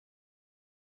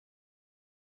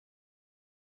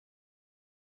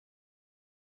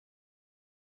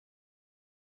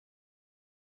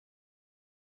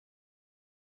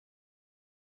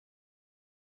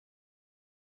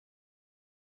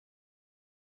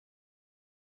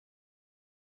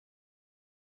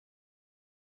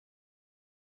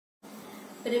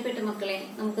പ്രിയപ്പെട്ട മക്കളെ,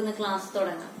 നമുക്കിന്ന് ക്ലാസ്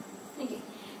തുടങ്ങാം. ഓക്കെ.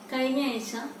 കഴിഞ്ഞ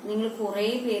ആഴ്ച നിങ്ങൾ കുറെ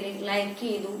പേര് ലൈക്ക്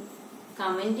ചെയ്തു,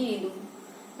 കമന്റ് ചെയ്തു.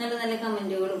 നല്ല നല്ല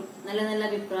കമന്റുകളും നല്ല നല്ല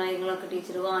അഭിപ്രായങ്ങളൊക്കെ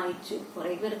ടീച്ചർ വായിച്ചു.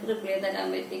 കുറെ പേർക്ക് റിപ്ലൈ തരാൻ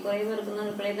പറ്റി, കുറെ പേർക്കൊന്നും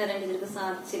റിപ്ലൈ തരാൻ ടീച്ചർക്ക്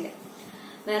സാധിച്ചില്ല.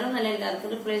 വേറെ ഒന്നല്ല,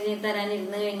 എല്ലാവർക്കും റിപ്ലൈ ചെയ്ത്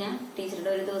തരാനിരുന്നു കഴിഞ്ഞാൽ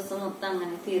ടീച്ചറുടെ ഒരു ദിവസം മൊത്തം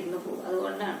അങ്ങനെ തീർന്നു പോകും.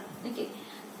 അതുകൊണ്ടാണ്. ഓക്കെ.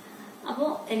 അപ്പോ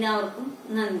എല്ലാവർക്കും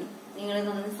നന്ദി. നിങ്ങളെ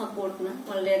തന്ന സപ്പോർട്ടിന്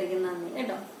വളരെയധികം നന്ദി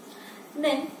കേട്ടോ.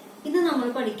 ദെൻ ഇത് നമ്മൾ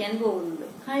പഠിക്കാൻ പോകുന്നത്,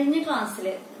 കഴിഞ്ഞ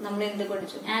ക്ലാസ്സില് നമ്മൾ എന്ത്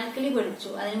പഠിച്ചു? ആൽക്കലി പഠിച്ചു.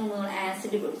 അതിന് മുമ്പ് നമ്മൾ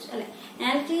ആസിഡ് പഠിച്ചു അല്ലെ.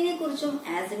 ആൽക്കലിനെ കുറിച്ചും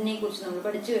ആസിഡിനെ കുറിച്ചും നമ്മൾ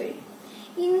പഠിച്ചു കഴിഞ്ഞു.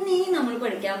 ഇനി നമ്മൾ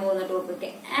പഠിക്കാൻ പോകുന്ന ടോപ്പിക്ക്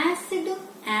ആസിഡും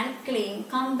ആൽക്കലിയും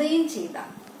കമ്പൈൻ ചെയ്ത,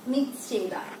 മിക്സ്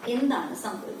ചെയ്ത എന്താണ്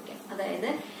സംഭവിക്കുക? അതായത്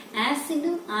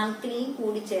ആസിഡും ആൽക്കലിയും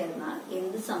കൂടി ചേർന്നാൽ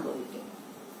എന്ത് സംഭവിക്കും?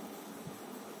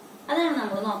 അതാണ്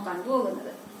നമ്മൾ നോക്കാൻ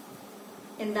പോകുന്നത്.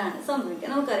 എന്താണ് സംഭവിക്കുക?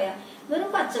 നമുക്കറിയാം, വെറും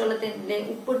പച്ചവെള്ളത്തിന്റെ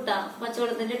ഉപ്പിട്ട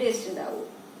പച്ചവെള്ളത്തിന്റെ ടേസ്റ്റ് ഉണ്ടാവും,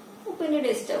 ഉപ്പിന്റെ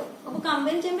ടേസ്റ്റ് ആവും. അപ്പൊ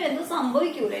കമ്പൈൻ ചെയ്യുമ്പോൾ എന്ത്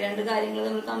സംഭവിക്കൂലേ? രണ്ട് കാര്യങ്ങൾ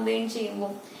നമ്മൾ കമ്പൈൻ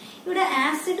ചെയ്യുമ്പോൾ ഇവിടെ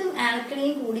ആസിഡും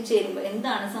ആൽക്കലിയും കൂടി ചേരുമ്പോൾ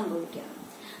എന്താണ് സംഭവിക്കുക?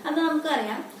 അത്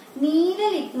നമുക്കറിയാം. നീല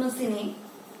ലിറ്റ്മസിനെ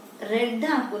റെഡ്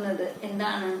ആക്കുന്നത്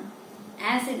എന്താണ്?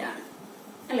 ആസിഡാണ്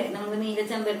അല്ലെ. നമ്മൾ നീല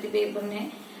ചെമ്പരത്തി പേപ്പറിനെ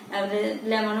അവര്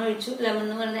ലെമൺ ഒഴിച്ചു. ലെമൺ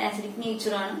എന്ന് പറയുന്നത് ആസിഡിക്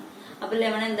നേച്ചറാണ്. അപ്പൊ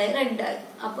ലെമൺ എന്തായി? റെഡ് ആയി.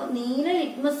 അപ്പൊ നീല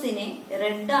ലിറ്റ്മസിനെ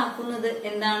റെഡ് ആക്കുന്നത്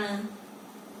എന്താണ്?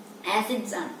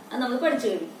 ആസിഡ്സ് ആണ്. അത് നമ്മൾ പഠിച്ചു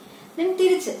കഴിഞ്ഞു.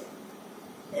 തിരിച്ച്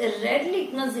റെഡ്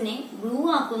ലിറ്റ്മസിനെ ബ്ലൂ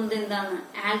ആക്കുന്നത് എന്താണ്?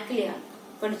 ആൽക്കലി ആണ്.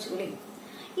 പഠിച്ചുല്ലേ?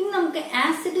 ഇനി നമുക്ക്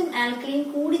ആസിഡും ആൽക്കലിയും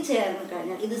കൂടി ചേർന്ന്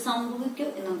കഴിഞ്ഞാൽ ഇത് സംഭവിക്കും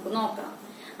എന്ന് നമുക്ക് നോക്കണം.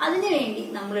 അതിനുവേണ്ടി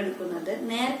നമ്മൾ എടുക്കുന്നത്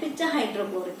നേർപ്പിച്ച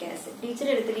ഹൈഡ്രോക്ലോറിക് ആസിഡ്. ടീച്ചർ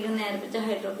എടുത്തിരിക്കുന്ന നേർപ്പിച്ച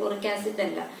ഹൈഡ്രോക്ലോറിക് ആസിഡ്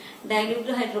അല്ല,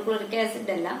 ഡൈല്യൂട്ടഡ് ഹൈഡ്രോക്ലോറിക്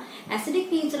ആസിഡ് അല്ല.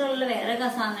 ആസിഡിക് നേച്ചറുള്ള വേറെ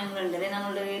സാധനങ്ങളുണ്ട്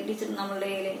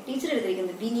ടീച്ചർ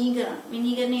എടുത്തിരിക്കുന്നത് വിനീഗറാണ്.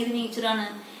 വിനീഗറിന് ഏത് നേച്ചറാണ്?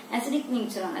 ആസിഡിക്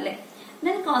നേച്ചറാണ് അല്ലെ.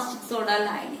 Then caustic soda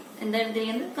ലൈനി. എന്താ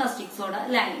എടുത്തിരിക്കുന്നത്? Caustic soda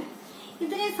ലൈനി.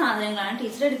 ഇത്രയും സാധനങ്ങളാണ്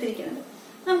ടീച്ചർ എടുത്തിരിക്കുന്നത്.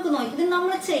 നമുക്ക് നോക്കി ഇത്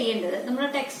നമ്മൾ ചെയ്യേണ്ടത്, നമ്മുടെ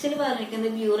ടെക്സ്റ്റിൽ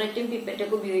പറഞ്ഞിരിക്കുന്നത് ബ്യൂററ്റും പിപ്പറ്റും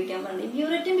ഒക്കെ ഉപയോഗിക്കാൻ പറഞ്ഞു.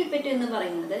 ബ്യൂററ്റും പിപ്പറ്റും എന്ന്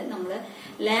പറയുന്നത് നമ്മൾ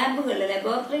ലാബുകളിൽ,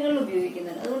 ലബോറട്ടറികളിൽ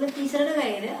ഉപയോഗിക്കുന്നത്. അതുകൊണ്ട് ടീച്ചറുടെ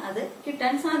കയ്യിൽ അത്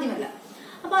കിട്ടാൻ സാധ്യമല്ല.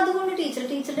 അപ്പൊ അതുകൊണ്ട്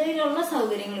ടീച്ചറുടെ കയ്യിലുള്ള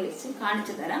സൗകര്യങ്ങൾ വെച്ച്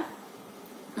കാണിച്ചു തരാം.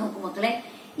 നോക്കൂ മക്കളെ,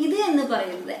 ഇത് എന്ന്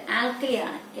പറയുന്നത്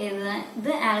ആൽക്കലിയാണ്.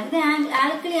 ഇത്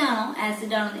ആൽക്കലി ആണോ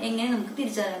ആസിഡ് ആണോ എങ്ങനെ നമുക്ക്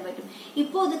തിരിച്ചറിയാൻ പറ്റും?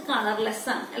 ഇപ്പൊ ഇത് കളർലെസ്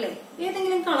ആണ് അല്ലെ.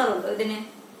 ഏതെങ്കിലും കളർ ഉണ്ടോ ഇതിന്?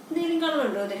 എന്തെങ്കിലും കളർ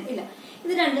ഉണ്ടോ ഇതിന്? ഇല്ല.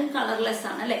 ഇത് രണ്ടും കളർലെസ്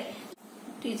ആണ് അല്ലെ.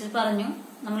 ടീച്ചർ പറഞ്ഞു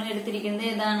നമ്മൾ എടുത്തിരിക്കുന്നത്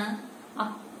ഏതാണ്?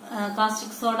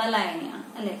 കാസ്റ്റിക് സോഡ ലൈനിയാണ്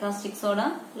അല്ലെ. കാസ്റ്റിക് സോഡ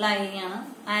ലൈനിയാണ്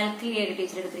ആൽക്കലി ആയിട്ട്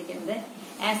ടീച്ചർ എടുത്തിരിക്കുന്നത്.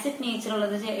 ആസിഡ് നേച്ചർ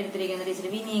ഉള്ളത് എടുത്തിരിക്കുന്നത് ടീച്ചർ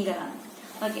വിനീഗർ ആണ്.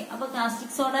 ഓക്കെ. അപ്പൊ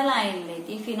കാസ്റ്റിക് സോഡ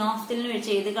ലൈനിലേക്ക് ഫിനോഫ്തലിന്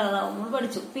ഒഴിച്ച് ഏത് കളറാവും? നമ്മൾ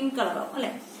പഠിച്ചു, പിങ്ക് കളറാവും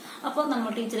അല്ലെ. അപ്പൊ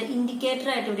നമ്മൾ ടീച്ചർ ഇൻഡിക്കേറ്റർ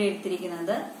ആയിട്ട് ഇവിടെ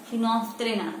എടുത്തിരിക്കുന്നത്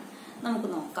ഫിനോഫ്തലിനാണ്. നമുക്ക്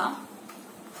നോക്കാം.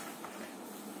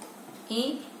 ഈ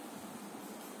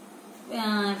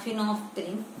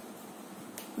ഫിനോഫ്തലിൻ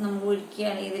നമ്മൾ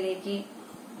ഒഴിക്കുകയാണ് ഇതിലേക്ക്.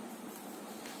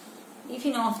 ഈ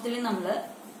ഫിനോഫ്തലിൻ നമ്മള്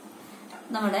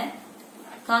നമ്മുടെ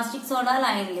കാസ്റ്റിക് സോഡ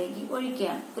ലൈനിലേക്ക്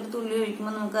ഒഴിക്കുകയാണ്. ഒരു തുള്ളി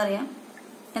ഒഴിക്കുമ്പോൾ നമുക്കറിയാം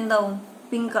എന്താവും?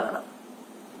 Pink colour.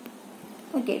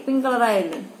 Okay, pink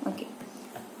കളറായല്ലേ. Okay,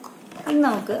 ഇനി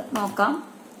നമുക്ക് നോക്കാം.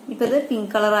 ഇപ്പൊ ഇത്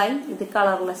പിങ്ക് കളറായി, ഇത്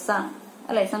കളർലെസ് ആണ്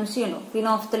അല്ലെ. സംശയമുണ്ടോ?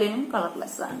 ഫിനോഫ്തലിനും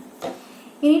കളർലെസ് ആണ്.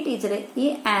 ഇനി ടീച്ചർ ഈ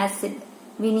ആസിഡ്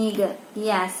വിനീഗർ, ഈ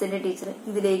ആസിഡ് ടീച്ചർ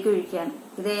ഇതിലേക്ക് ഒഴിക്കുകയാണ്.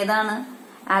 ഇത് ഏതാണ്?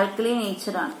 ആൽക്കലി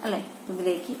നേച്ചറാണ് അല്ലെ.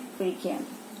 ഇതിലേക്ക് ഒഴിക്കുകയാണ്.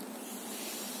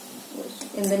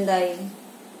 എന്തുണ്ടായി?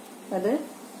 അത്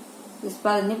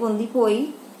അതിന് പൊന്തിപ്പോയി.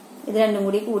 ഇത് രണ്ടും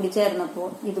കൂടി ചേർന്നപ്പോ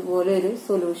ഇതുപോലെ ഒരു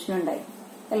സൊല്യൂഷൻ ഉണ്ടായി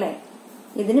അല്ലെ.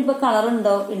 ഇതിനിപ്പോ കളർ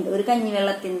ഉണ്ടോ? ഉണ്ട്. ഒരു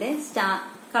കഞ്ഞിവെള്ളത്തിന്റെ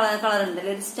കളർ ഉണ്ട്,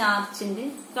 ഒരു സ്റ്റാർച്ചിന്റെ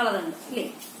കളർ ഉണ്ട് അല്ലേ.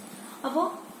 അപ്പോ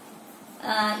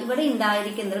ഇവിടെ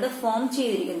ഉണ്ടായിരിക്കുന്നത്, ഇവിടെ ഫോം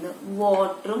ചെയ്തിരിക്കുന്നത്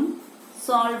വാട്ടറും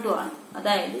സോൾട്ടും ആണ്.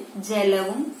 അതായത്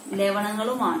ജലവും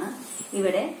ലവണങ്ങളുമാണ്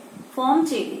ഇവിടെ ഫോം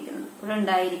ചെയ്തിരിക്കുന്നത്, ഇവിടെ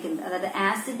ഉണ്ടായിരിക്കുന്നത്. അതായത്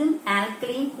ആസിഡും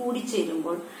ആൽക്കലിയും കൂടി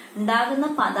ചേരുമ്പോൾ ഉണ്ടാകുന്ന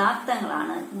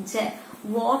പദാർത്ഥങ്ങളാണ്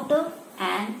വാട്ടർ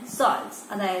ആൻഡ് സോൾട്ട്സ്.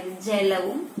 അതായത്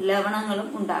ജലവും ലവണങ്ങളും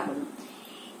ഉണ്ടാകുന്നു.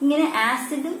 ഇങ്ങനെ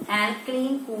ആസിഡും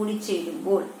ആൽക്കലിയും കൂടി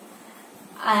ചേരുമ്പോൾ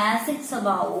ആസിഡ്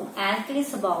സ്വഭാവവും ആൽക്കലി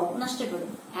സ്വഭാവവും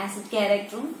നഷ്ടപ്പെടും. ആസിഡ്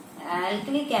ക്യാരക്ടറും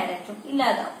ആൽക്കലി ക്യാരക്ടറും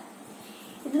ഇല്ലാതാവും.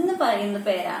 ഇതെന്ന് പറയുന്ന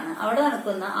പേരാണ്, അവിടെ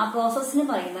നടക്കുന്ന ആ പ്രോസസ്സിന്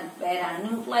പറയുന്ന പേരാണ്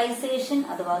ന്യൂട്രലൈസേഷൻ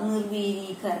അഥവാ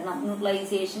നിർവീരീകരണം.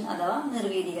 ന്യൂട്രലൈസേഷൻ അഥവാ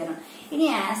നിർവീരീകരണം. ഇനി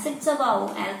ആസിഡ്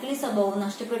സ്വഭാവവും ആൽക്കലി സ്വഭാവവും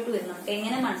നഷ്ടപ്പെട്ടു എന്ന് നമുക്ക്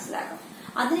എങ്ങനെ മനസ്സിലാക്കാം?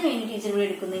 അതിനുവേണ്ടി ടീച്ചർ ഇവിടെ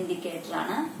എടുക്കുന്ന ഇൻഡിക്കേറ്റർ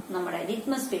ആണ് നമ്മുടെ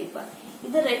ലിറ്റ്മസ് പേപ്പർ.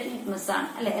 ഇത് റെഡ് ലിറ്റ്മസ് ആണ്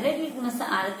അല്ലെ. റെഡ് ലിറ്റ്മസ്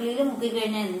ആൽക്കലിയിൽ മുക്കി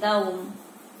കഴിഞ്ഞാൽ എന്താവും?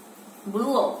 ബ്ലൂ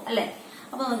ആവും അല്ലെ.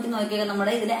 അപ്പൊ നമുക്ക് നോക്കിയാൽ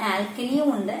നമ്മുടെ ഇതിൽ ആൽക്കലിയും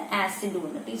ഉണ്ട് ആസിഡും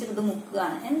ഉണ്ട്. ടീച്ചർ ഇത്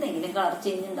മുക്കുകയാണ്. എന്തെങ്കിലും കളർ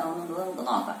ചേഞ്ച് ഉണ്ടാവുന്നുണ്ടോ നമുക്ക്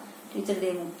നോക്കാം. ടീച്ചർ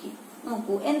ഇതേ മുക്കി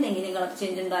നോക്കൂ. എന്തെങ്കിലും കളർ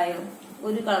ചേഞ്ച് ഉണ്ടായോ?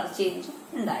 ഒരു കളർ ചേഞ്ചും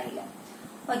ഉണ്ടായില്ല.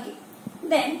 ഓക്കെ,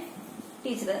 ദെൻ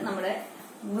ടീച്ചർ നമ്മുടെ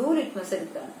ബ്ലൂ ലിറ്റ്മസ്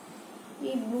എടുക്കുകയാണ്.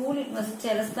 ഈ ബ്ലൂ ലിറ്റ്മസ്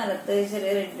ചില സ്ഥലത്ത്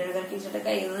ചെറിയ റെഡ് എടുക്കുക. ടീച്ചറുടെ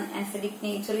കയ്യിൽ നിന്ന് ആസിഡിക്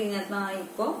നേച്ചർ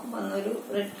ഇതിനകത്തായിപ്പോ വന്നൊരു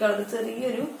റെഡ് കളർ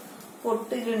ചെറിയൊരു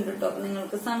പൊട്ടിലുണ്ട് കേട്ടോ. അപ്പൊ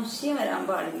നിങ്ങൾക്ക് സംശയം വരാൻ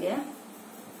പാടില്ല.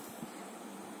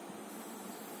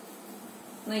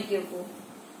 നോക്കി നോക്കൂ,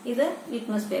 ഇത്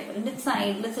ലിറ്റ്മസ് പേപ്പർ. ഇതിന്റെ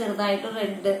സൈഡിൽ ചെറുതായിട്ട്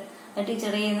റെഡ്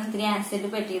ടീച്ചറുടെ കയ്യിൽ നിന്ന് ഇത്തിരി ആസിഡ്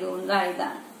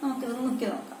പറ്റിയതുകൊണ്ടായതാണ്. നമുക്കിത് മുക്കി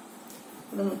നോക്കാം.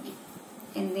 ഇത് മുക്കി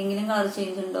എന്തെങ്കിലും കളർ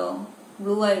ചേഞ്ച് ഉണ്ടോ?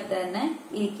 ബ്ലൂ ആയിട്ട് തന്നെ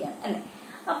ഇരിക്കുകയാണ് അല്ലെ.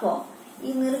 അപ്പോ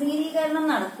ഈ നിർവീരീകരണം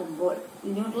നടക്കുമ്പോൾ,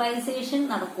 ന്യൂട്രലൈസേഷൻ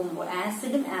നടക്കുമ്പോൾ,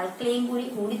 ആസിഡും ആൽക്കലിയും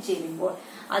കൂടി ചേരുമ്പോൾ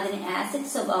അതിന്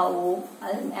ആസിഡ് സ്വഭാവവും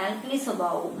ആൽക്കലി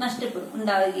സ്വഭാവവും നഷ്ടപ്പെടും,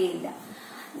 ഉണ്ടാവുകയില്ല.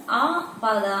 ആ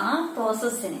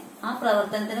പ്രോസസ്സിന്, ആ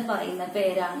പ്രവർത്തനത്തിന് പറയുന്ന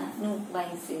പേരാണ്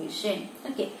ന്യൂട്രലൈസേഷൻ.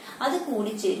 ഓക്കെ, അത്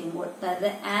കൂടി ചേരുമ്പോൾ, അതായത്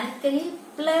ആൽക്കലി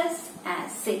പ്ലസ്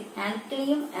ആസിഡ്,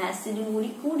 ആൽക്കലിയും ആസിഡും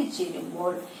കൂടി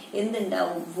ചേരുമ്പോൾ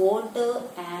എന്തുണ്ടാവും? വാട്ടർ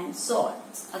ആൻഡ്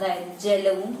സോൾട്ട്സ്, അതായത്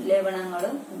ജലവും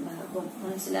ലവണങ്ങളും ഉണ്ടാകും.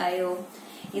 മനസ്സിലായോ?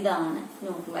 ഇതാണ്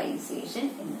ന്യൂട്രലൈസേഷൻ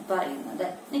എന്ന് പറയുന്നത്.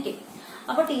 ഓക്കെ,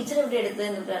 അപ്പൊ ടീച്ചർ ഇവിടെ എടുത്തത്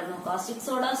എന്നിട്ടായിരുന്നു കാസ്റ്റിക്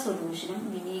സോഡ സൊല്യൂഷനും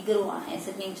വിനീഗറുമാണ്.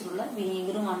 Acid നേച്ചറുള്ള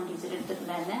വിനീഗറുമാണ് teacher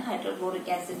എടുത്തിട്ടുണ്ടായിരുന്നത്.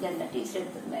 ഹൈഡ്രോക്ലോറിക് ആസിഡ് അല്ല ടീച്ചർ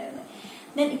എടുത്തിട്ടുണ്ടായിരുന്നത്.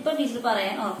 ദെൻ ഇപ്പൊ ടീച്ചർ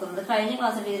പറയാൻ ഓർക്കുന്നത്, കഴിഞ്ഞ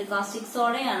ക്ലാസ്സിൽ ടീച്ചർ കാസ്റ്റിക്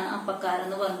സോഡയാണ് അപ്പക്കാരം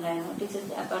എന്ന് പറഞ്ഞിട്ടുണ്ടായിരുന്നു. ടീച്ചർ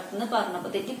പെട്ടെന്ന്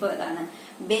പറഞ്ഞപ്പോ തെറ്റിപ്പോയതാണ്.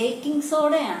 Baking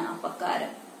സോഡയാണ്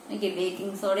അപ്പക്കാരം. Okay,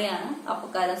 baking സോഡയാണ്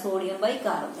അപ്പക്കാരം, sodium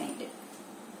bicarbonate.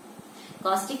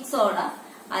 Caustic soda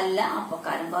അല്ല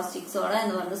അപ്പക്കാരം. കാസ്റ്റിക് സോഡ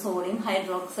എന്ന് പറയുന്നത് സോഡിയം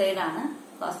ഹൈഡ്രോക്സൈഡ് ആണ്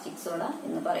കാസ്റ്റിക് സോഡ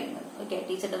എന്ന് പറയുന്നത്. ഓക്കെ,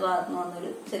 ടീച്ചറുടെ ഭാഗത്ത് നിന്ന് വന്നൊരു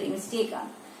ചെറിയ മിസ്റ്റേക്ക്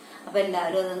ആണ്. അപ്പൊ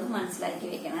എല്ലാവരും അതൊന്ന് മനസ്സിലാക്കി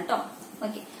വെക്കണം കേട്ടോ.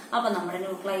 ഓക്കെ, അപ്പൊ നമ്മുടെ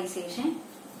ന്യൂട്രലൈസേഷൻ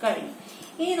കഴിഞ്ഞു.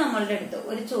 ഇനി നമ്മളുടെ അടുത്ത്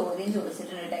ഒരു ചോദ്യം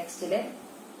ചോദിച്ചിട്ടുണ്ട് ടെക്സ്റ്റില്.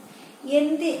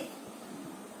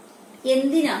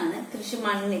 എന്തിനാണ് കൃഷി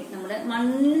മണ്ണിൽ, നമ്മുടെ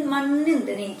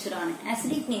മണ്ണിന്റെ നേച്ചറാണ്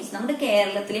ആസിഡിക് നേച്ചർ. നമ്മുടെ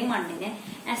കേരളത്തിലെ മണ്ണിന്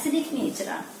ആസിഡിക്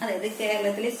നേച്ചറാണ്. അതായത്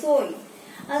കേരളത്തിലെ സോയിൽ,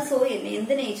 ആ സോയിലിന്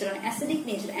എന്ത് നേച്ചറാണ്? ആസിഡിക്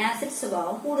നേച്ചർ, ആസിഡ്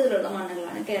സ്വഭാവം കൂടുതലുള്ള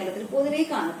മണ്ണുകളാണ് കേരളത്തിൽ പൊതുവെ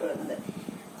കാണപ്പെടുന്നത്.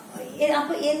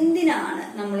 അപ്പൊ എന്തിനാണ്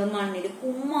നമ്മൾ മണ്ണിൽ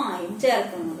കുമ്മായം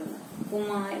ചേർക്കുന്നത്?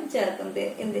 കുമ്മായം ചേർക്കുന്നത്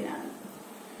എന്തിനാണ്?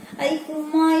 ഈ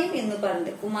കുമ്മായം എന്ന്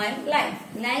പറയുന്നത്, കുമ്മായം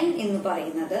ലൈം എന്ന്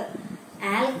പറയുന്നത്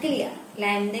ആൽക്കലിയാണ്.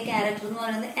 ലൈമിന്റെ ക്യാരക്ടർ എന്ന്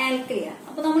പറയുന്നത് ആൽക്കലിയാണ്.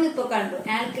 അപ്പൊ നമ്മളിപ്പോ കണ്ടു,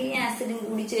 ആൽക്കലി ആസിഡും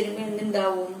കൂടി ചേരുമ്പോൾ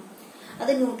എന്തുണ്ടാവും?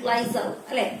 അത് ന്യൂട്രലൈസ് ആവും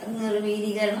അല്ലെ.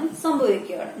 നിർവീരീകരണം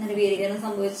സംഭവിക്കുകയാണ്. നിർവീരീകരണം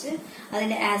സംഭവിച്ച്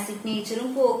അതിന്റെ ആസിഡ് നേച്ചറും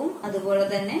പോകും, അതുപോലെ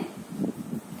തന്നെ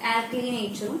ആൽക്കലി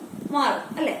നേച്ചറും മാറും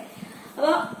അല്ലെ.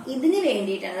 അപ്പൊ ഇതിന്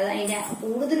വേണ്ടിയിട്ടാണ്, അതായത് അതിന്റെ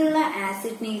കൂടുതലുള്ള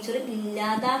ആസിഡ് നേച്ചർ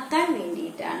ഇല്ലാതാക്കാൻ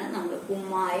വേണ്ടിയിട്ടാണ് നമ്മൾ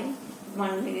കുമ്മായം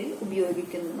മണ്ണിൽ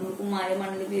ഉപയോഗിക്കുന്നത്. നമ്മൾ കുമ്മായം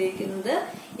മണ്ണിൽ ഉപയോഗിക്കുന്നത്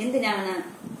എന്തിനാണ്?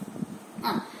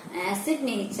 ആസിഡ്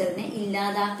നേച്ചറിനെ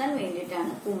ഇല്ലാതാക്കാൻ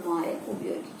വേണ്ടിയിട്ടാണ് കുമ്മായം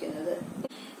ഉപയോഗിക്കുന്നത്.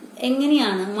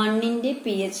 എങ്ങനെയാണ് മണ്ണിന്റെ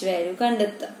pH വാല്യൂ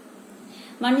കണ്ടെത്തുക?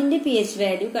 മണ്ണിന്റെ pH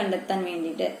വാല്യൂ കണ്ടെത്താൻ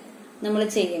വേണ്ടിയിട്ട് നമ്മൾ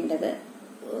ചെയ്യേണ്ടത്,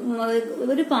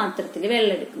 ഒരു പാത്രത്തിൽ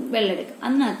വെള്ളം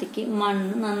അതിനകത്തേക്ക്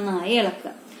മണ്ണ് നന്നായി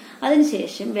ഇളക്കുക.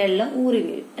 അതിനുശേഷം വെള്ളം ഊറി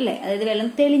വരും അല്ലെ, അതായത് വെള്ളം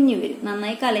തെളിഞ്ഞു വരും,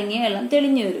 നന്നായി കലങ്ങിയ വെള്ളം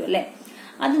തെളിഞ്ഞു വരും അല്ലെ.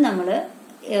 അത് നമ്മള്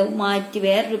മാറ്റി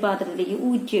വേറൊരു പാത്രത്തിലേക്ക്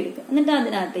ഊറ്റിയെടുക്കുക. എന്നിട്ട്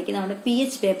അതിനകത്തേക്ക് നമ്മുടെ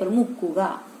pH പേപ്പർ മുക്കുക.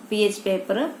 pH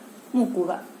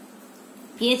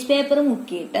പേപ്പർ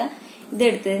മുക്കിയിട്ട്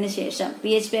ഇതെടുത്തതിന് ശേഷം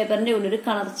pH പേപ്പറിന്റെ ഉള്ളിൽ ഒരു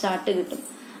കളർ ചാർട്ട് കിട്ടും.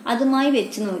 അതുമായി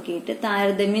വെച്ച് നോക്കിയിട്ട്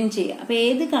താരതമ്യം ചെയ്യുക. അപ്പൊ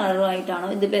ഏത് കളറുമായിട്ടാണോ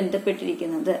ഇത്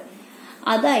ബന്ധപ്പെട്ടിരിക്കുന്നത്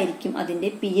അതായിരിക്കും അതിന്റെ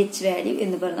pH വാല്യൂ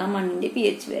എന്ന് പറയുന്നത്, ആ മണ്ണിന്റെ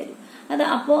pH വാല്യൂ. അത്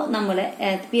അപ്പോ നമ്മള്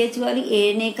pH വാല്യൂ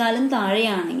 7-നേക്കാളും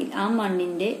താഴെയാണെങ്കിൽ ആ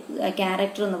മണ്ണിന്റെ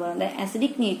ക്യാരക്ടർ എന്ന് പറയുന്നത്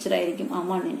ആസിഡിക് നേച്ചർ ആയിരിക്കും ആ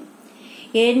മണ്ണിന്.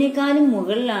 7-നേക്കാളും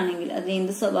മുകളിലാണെങ്കിൽ അതിന്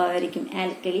എന്ത് സ്വഭാവമായിരിക്കും?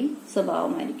 ആൽക്കലി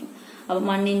സ്വഭാവമായിരിക്കും. അപ്പൊ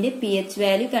മണ്ണിന്റെ pH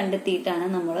വാല്യൂ കണ്ടെത്തിയിട്ടാണ്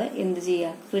നമ്മൾ എന്ത്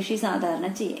ചെയ്യുക? കൃഷി സാധാരണ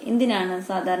ചെയ്യുക. എന്തിനാണ്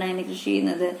സാധാരണ അതിനെ കൃഷി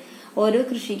ചെയ്യുന്നത്? ഓരോ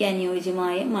കൃഷിക്ക്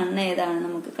അനുയോജ്യമായ മണ്ണ് ഏതാണ്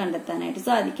നമുക്ക് കണ്ടെത്താനായിട്ട്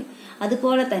സാധിക്കും.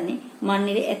 അതുപോലെ തന്നെ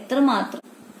മണ്ണിൽ എത്രമാത്രം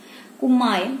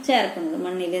കുമ്മായം ചേർക്കുന്നത്,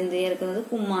 മണ്ണിൽ എന്ത് ചേർക്കുന്നത്?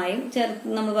 കുമ്മായം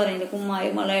നമ്മൾ പറയുന്നത്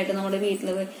കുമ്മായം വളമായിട്ട് നമ്മുടെ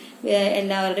വീട്ടില്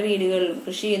എല്ലാവരുടെ വീടുകളിലും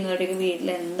കൃഷി ചെയ്യുന്നവരുടെയൊക്കെ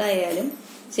വീട്ടിൽ എന്തായാലും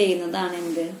ചെയ്യുന്നതാണ്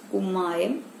എന്ത്?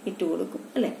 കുമ്മായം ഇട്ടുകൊടുക്കും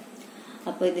അല്ലെ.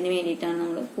 അപ്പൊ ഇതിന് വേണ്ടിയിട്ടാണ്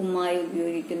നമ്മൾ കുമ്മായം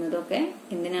ഉപയോഗിക്കുന്നതൊക്കെ.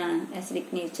 എന്തിനാണ്?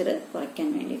 ആസിഡിക് നേച്ചർ കുറയ്ക്കാൻ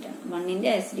വേണ്ടിയിട്ടാണ്. മണ്ണിന്റെ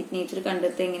ആസിഡിക് നേച്ചർ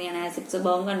കണ്ടെത്തുക എങ്ങനെയാണ്? ആസിഡ്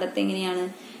സ്വഭാവം കണ്ടെത്തുക എങ്ങനെയാണ്?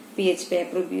 pH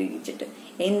പേപ്പർ ഉപയോഗിച്ചിട്ട്.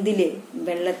 എന്തില്?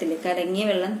 വെള്ളത്തില്. കലങ്ങിയ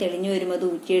വെള്ളം തെളിഞ്ഞു വരുമ്പോൾ അത്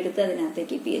ഊറ്റിയെടുത്ത്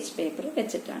അതിനകത്തേക്ക് pH പേപ്പർ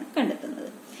വെച്ചിട്ടാണ് കണ്ടെത്തുന്നത്.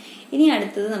 ഇനി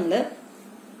അടുത്തത് നമ്മൾ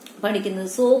പഠിക്കുന്നത്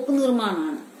സോപ്പ്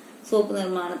നിർമ്മാണമാണ്. സോപ്പ്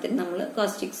നിർമ്മാണത്തിന് നമ്മൾ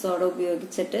കാസ്റ്റിക് സോഡ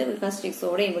ഉപയോഗിച്ചിട്ട്, കാസ്റ്റിക്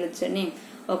സോഡയും വെളിച്ചെണ്ണയും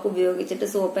ഒക്കെ ഉപയോഗിച്ചിട്ട്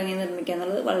സോപ്പ് എങ്ങനെ നിർമ്മിക്കുക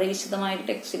എന്നുള്ളത് വളരെ വിശദമായിട്ട്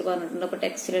ടെക്സ്റ്റിൽ പറഞ്ഞിട്ടുണ്ട്. അപ്പൊ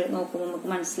ടെക്സ്റ്റിൽ നോക്കുമ്പോൾ നമുക്ക്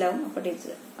മനസ്സിലാവും. അപ്പൊ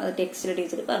ടീച്ചർ അത് ടെക്സ്റ്റിൽ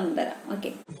ടീച്ചർ പറഞ്ഞു തരാം.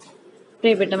 ഓക്കെ,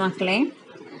 പ്രിയപ്പെട്ട മക്കളെ,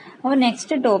 അപ്പോൾ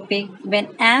next topic when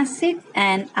acid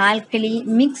and alkali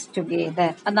mix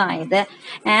together. അതായത്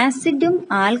ആസിഡും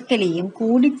ആൽക്കലിയും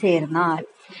കൂടിച്ചേർന്നാൽ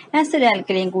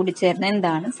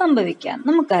എന്താണ് സംഭവിക്കുക?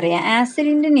 നമുക്കറിയാം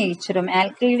ആസിഡിന്റെ നേച്ചറും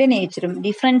ആൽക്കലിയുടെ നേച്ചറും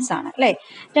ഡിഫറൻസ് ആണ് അല്ലേ,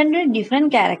 രണ്ടും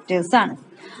ഡിഫറെന്റ് ക്യാരക്ടേഴ്സ് ആണ്.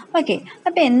 ഓക്കെ,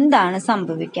 അപ്പൊ എന്താണ്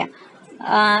സംഭവിക്കുക?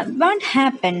 What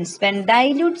happens when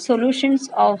dilute solutions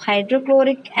of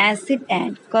hydrochloric acid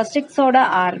and caustic soda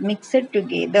are mixed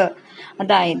together?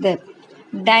 അതായത്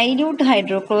ഡൈല്യൂട്ട്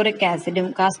ഹൈഡ്രോക്ലോറിക് ആസിഡും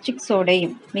കാസ്റ്റിക്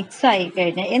സോഡയും മിക്സ് ആയി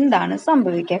കഴിഞ്ഞാൽ എന്താണ്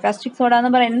സംഭവിക്കുക? കാസ്റ്റിക് സോഡ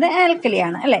എന്ന് പറയുന്നത്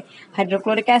ആൽക്കലിയാണ് അല്ലെ,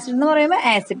 ഹൈഡ്രോക്ലോറിക് ആസിഡ് എന്ന് പറയുമ്പോൾ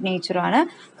ആസിഡ് നേച്ചറാണ്,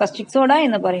 കാസ്റ്റിക് സോഡ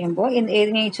എന്ന് പറയുമ്പോൾ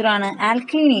ഏത് നേച്ചറാണ്?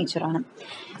 Alkali നേച്ചറാണ്.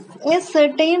 A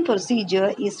certain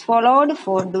procedure is followed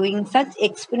for doing such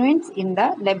experiments in the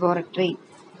laboratory.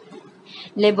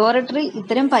 Laboratory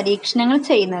ഇത്തരം പരീക്ഷണങ്ങൾ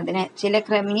ചെയ്യുന്നതിന് ചില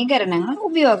ക്രമീകരണങ്ങൾ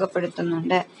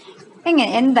ഉപയോഗപ്പെടുത്തുന്നുണ്ട്.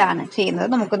 എന്താണ് ചെയ്യുന്നത്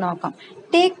നമുക്ക് നോക്കാം.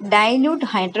 Take dilute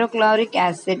hydrochloric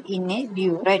acid in A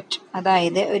burette.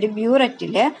 അതായത് ഒരു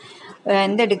ബ്യൂററ്റില്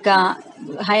എന്തെടുക്കുക?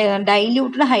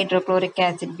 Diluted hydrochloric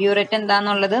acid. ബ്യൂററ്റ്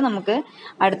എന്താന്നുള്ളത് നമുക്ക്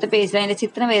അടുത്ത പേജിൽ അതിന്റെ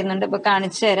ചിത്രം വരുന്നുണ്ട്, ഇപ്പൊ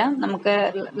കാണിച്ചു തരാം. നമുക്ക്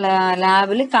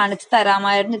ലാബിൽ കാണിച്ചു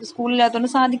തരാമായിരുന്നു, ഇത്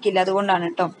സ്കൂളില്ലാത്തതുകൊണ്ട് സാധിക്കില്ല, അതുകൊണ്ടാണ്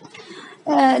കേട്ടോ.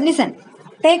 Listen.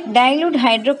 Take dilute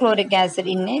hydrochloric acid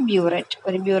in a burette.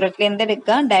 ഒരു ബ്യൂററ്റിൽ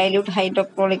എന്തെടുക്കുക? ഡൈല്യൂട്ട്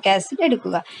ഹൈഡ്രോക്ലോറിക് ആസിഡ്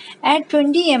എടുക്കുക. Add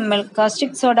 20 ml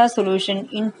caustic soda solution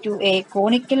into a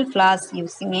conical flask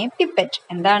using a pipette.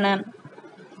 എന്താണ്?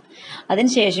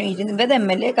 അതിനുശേഷം 20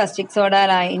 ml കാസ്റ്റിക് സോഡ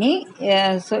ലായനി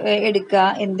എടുക്കുക.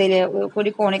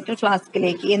 ഒരു കോണിക്കൽ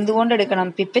ഫ്ലാസ്കിലേക്ക് എന്തുകൊണ്ട് എടുക്കണം?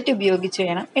 പിപ്പറ്റ് ഉപയോഗിച്ച്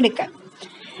വേണം എടുക്കാൻ.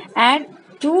 Add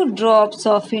 2 drops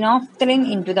of phenolphthalein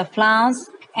into the flask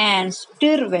and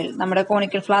stir well. നമ്മുടെ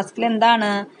കോണിക്കൽ ഫ്ലാസ്കിൽ എന്താണ്?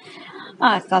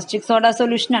 കാസ്റ്റിക് സോഡ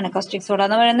സൊല്യൂഷൻ ആണ്. കാസ്റ്റിക് സോഡ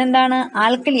എന്ന് പറയുന്നത് എന്താണ്?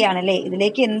 ആൽക്കലി ആണല്ലേ.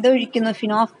 ഇതിലേക്ക് എന്ത് ഒഴിക്കുന്നു?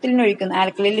 ഫിനോഫ്തലിൻ ഒഴിക്കുന്നു.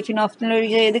 ആൽക്കലിയിൽ ഫിനോഫ്തലിൻ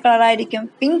ഒഴിക്കുക ഏത് കളറായിരിക്കും?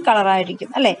 പിങ്ക്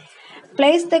കളറായിരിക്കും അല്ലേ.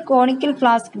 Place the conical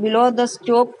flask below the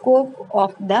stop coke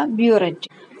of the burette.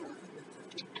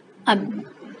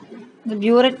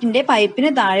 ബ്യൂററ്റിന്റെ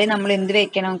പൈപ്പിന് താഴെ നമ്മൾ എന്ത്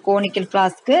വെക്കണം? കോണിക്കൽ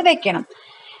ഫ്ലാസ്ക് വെക്കണം.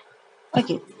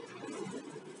 Okay,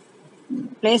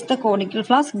 place the conical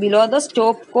flask below the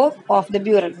stop coke of the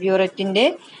burette. ബ്യൂററ്റിന്റെ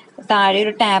താഴെ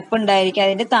ഒരു ടാപ്പ് ഉണ്ടായിരിക്കും,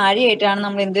 അതിന്റെ താഴെയായിട്ടാണ്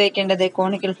നമ്മൾ എന്ത് വെക്കേണ്ടത്?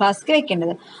 കോണിക്കൽ ഫ്ലാസ്ക്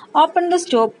വെക്കേണ്ടത്. Open the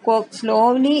stop coke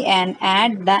slowly and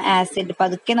add the acid.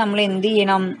 പതുക്കെ നമ്മൾ എന്ത്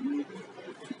ചെയ്യണം?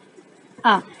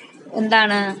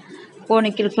 എന്താണ്?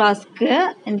 കോണിക്കൽ ഫ്ലാസ്ക്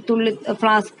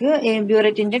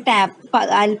ബ്യൂററ്റിന്റെ ടാപ്പ്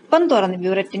അല്പം തുറന്ന്,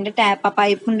 ബ്യൂററ്റിന്റെ ടാപ്പ്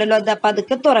പൈപ്പ് ഉണ്ടല്ലോ, അത്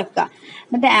പതുക്കെ തുറക്കുക.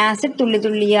 എന്നിട്ട് ആസിഡ് തുള്ളി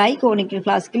തുള്ളിയായി കോണിക്കൽ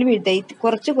ഫ്ലാസ്കിൽ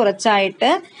വീഴ്ത്തുക.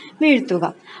 കുറച്ചായിട്ട് വീഴ്ത്തുക.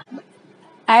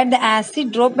 Add the acid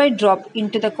drop by drop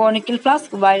into the conical flask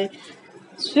while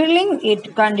swirling it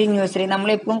continuously. നമ്മൾ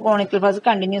എപ്പോഴും കോണിക്കൽ ഫ്ലാസ്ക്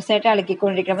കണ്ടിന്യൂസ് ആയിട്ട്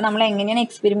ഇളക്കിക്കൊണ്ടിരിക്കണം. അപ്പോൾ നമ്മൾ എങ്ങനെയാണ്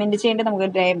എക്സ്പെരിമെന്റ് ചെയ്യേണ്ടത്? നമുക്ക്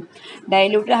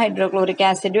ഡൈല്യൂട്ട് ഹൈഡ്രോക്ലോറിക്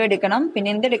ആസിഡും എടുക്കണം,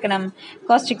 പിന്നെ എന്തെടുക്കണം?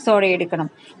 കോസ്റ്റിക് സോഡ എടുക്കണം.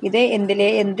 ഇത്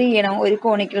എന്ത് ചെയ്യണം? ഒരു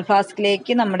കോണിക്കൽ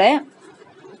ഫ്ലാസ്കിലേക്ക് നമ്മുടെ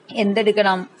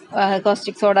എന്തെടുക്കണം?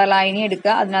 കോസ്റ്റിക് സോഡ ലായനി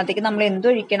എടുക്കുക. അതിനകത്തേക്ക് നമ്മൾ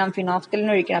എന്തൊഴിക്കണം? ഫിനോഫ്തലിൻ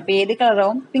ഒഴിക്കണം. അപ്പോൾ ഏത്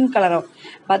കളറാവും? പിങ്ക് കളറാവും.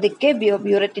 പതുക്കെ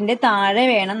ബ്യൂററ്റിന്റെ താഴെ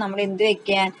വേണം നമ്മൾ എന്ത്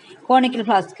വെക്കാൻ? കോണിക്കൽ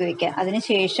ഫ്ലാസ്ക് വെക്കാൻ.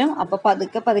 അതിനുശേഷം അപ്പോൾ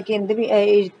പതുക്കെ എന്ത്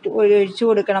ഒഴിച്ചു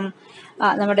കൊടുക്കണം?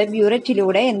 നമ്മുടെ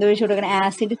ബ്യൂററ്റിലൂടെ എന്തൊഴിച്ചു കൊടുക്കണം?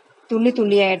 ആസിഡ്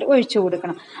തുള്ളിയായിട്ട് ഒഴിച്ചു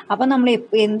കൊടുക്കണം. അപ്പം നമ്മൾ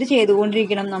എന്ത്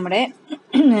ചെയ്തുകൊണ്ടിരിക്കണം? നമ്മുടെ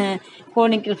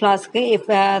കോണിക്കൽ ഫ്ലാസ്ക്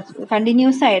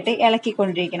കണ്ടിന്യൂസ് ആയിട്ട്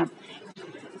ഇളക്കിക്കൊണ്ടിരിക്കണം.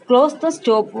 Close the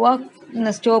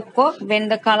stop cock when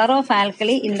the color of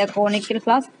alkali in the conical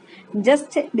flask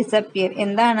just disappear.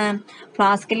 എന്താണ്?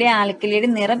 ഫ്ലാസ്കിലെ ആൽക്കലിയുടെ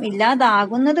നിറം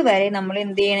ഇല്ലാതാകുന്നത് വരെ നമ്മൾ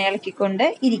എന്ത് ചെയ്യണം? ഇളക്കിക്കൊണ്ട്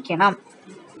ഇരിക്കണം.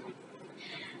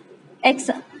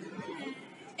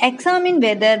 Examine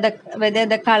whether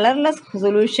the colorless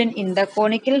solution in the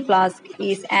conical flask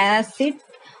is acid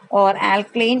or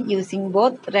alkaline using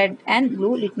both red and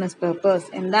blue litmus papers.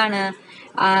 എന്താണ്?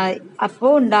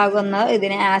 അപ്പോൾ ഉണ്ടാകുന്ന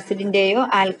ഇതിന് ആസിഡിന്റെയോ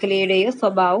ആൽക്കലിയുടെയോ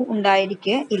സ്വഭാവം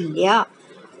ഉണ്ടായിരിക്കുക ഇല്ല.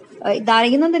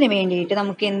 ഇതറിയുന്നതിന് വേണ്ടിയിട്ട്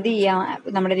നമുക്ക് എന്ത് ചെയ്യാം?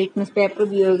 നമ്മുടെ ലിറ്റ്മസ് പേപ്പർ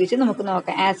ഉപയോഗിച്ച് നമുക്ക്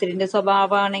നോക്കാം. ആസിഡിന്റെ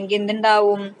സ്വഭാവമാണെങ്കിൽ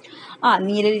എന്തുണ്ടാവും?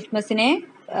 നീല ലിറ്റ്മസിനെ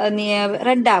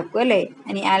റെഡ് ആക്കും അല്ലേ.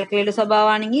 ഇനി ആൽക്കലിയുടെ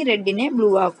സ്വഭാവമാണെങ്കിൽ റെഡിനെ ബ്ലൂ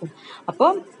ആക്കും.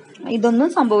 അപ്പോൾ ഇതൊന്നും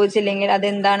സംഭവിച്ചില്ലെങ്കിൽ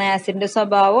അതെന്താണ്? ആസിഡിന്റെ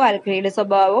സ്വഭാവമോ ആൽക്കലിയുടെ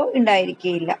സ്വഭാവമോ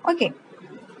ഉണ്ടായിരിക്കുകയില്ല. ഓക്കെ,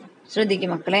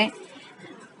 ശ്രദ്ധിക്കും മക്കളെ.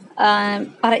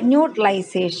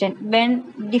 Neutralisation. When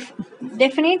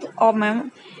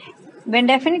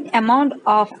definite amount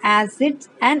of acids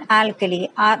and alkali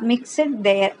are mixed,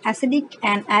 their acidic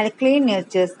and alkaline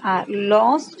natures are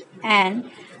lost and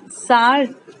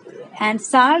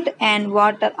salt and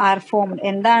water are formed.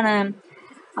 എന്താണ്?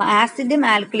 ആസിഡും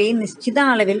ആൽക്കലിയും നിശ്ചിത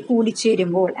അളവിൽ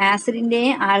കൂടിച്ചേരുമ്പോൾ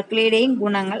ആസിഡിന്റെയും ആൽക്കലിയുടെയും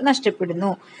ഗുണങ്ങൾ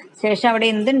നഷ്ടപ്പെടുന്നു. ശേഷം അവിടെ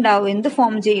എന്തുണ്ടാവും? എന്ത്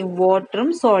ഫോം ചെയ്യും? വാട്ടറും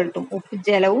സോൾട്ടും,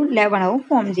 ജലവും ലവണവും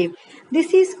ഫോം ചെയ്യും.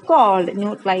 This is called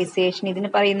neutralisation. ഇതിന്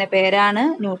പറയുന്ന പേരാണ്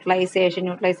ന്യൂട്രലൈസേഷൻ.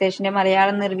 ന്യൂട്രലൈസേഷന്റെ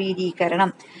മലയാളം നിർവീരീകരണം.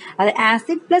 അത്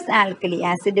ആസിഡ് പ്ലസ് ആൽക്കലി,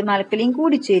 ആസിഡും ആൽക്കലിയും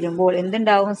കൂടി ചേരുമ്പോൾ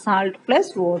എന്തുണ്ടാവും? സാൾട്ട്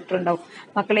പ്ലസ് വാട്ടർ ഉണ്ടാവും.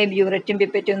 മക്കളെ ബ്യൂററ്റും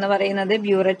പിപ്പറ്റും എന്ന് പറയുന്നത്,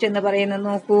 ബ്യൂററ്റ് എന്ന് പറയുന്നത്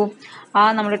നോക്കൂ, ആ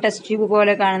നമ്മുടെ ടെസ്റ്റ് ട്യൂബ്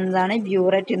പോലെ കാണുന്നതാണ്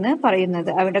ബ്യൂററ്റ് എന്ന്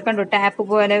പറയുന്നത്. അവിടെ കണ്ടോ ടാപ്പ്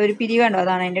പോലെ ഒരു പിരി കണ്ടോ,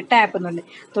 അതാണ് അതിന്റെ ടാപ്പ് എന്നുള്ളത്.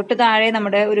 തൊട്ട് താഴെ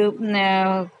നമ്മുടെ ഒരു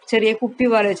ചെറിയ കുപ്പി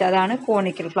പോലെ വെച്ച്, അതാണ്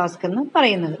കോണിക്കൽ ഫ്ലാസ്ക് എന്ന്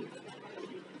പറയുന്നത്.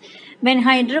 When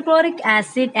hydrochloric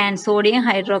acid and sodium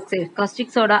hydroxide caustic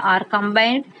soda are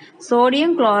combined,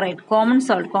 sodium chloride, common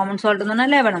salt എന്ന് പറഞ്ഞാൽ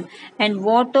ലവണം, and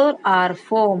water are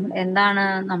formed. എന്താണ്?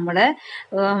 നമ്മുടെ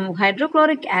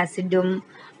ഹൈഡ്രോക്ലോറിക് ആസിഡും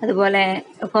അതുപോലെ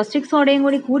കോസ്റ്റിക് സോഡയും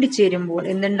കൂടി ചേരുമ്പോൾ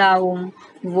എന്തുണ്ടാവും?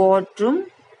 വാട്ടറും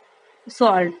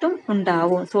സോൾട്ടും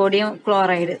ഉണ്ടാവും. സോഡിയം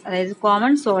ക്ലോറൈഡ്, അതായത്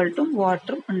കോമൺ സോൾട്ടും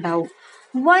വാട്ടറും ഉണ്ടാവും.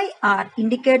 Why are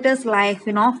indicators like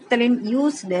phenolphthalein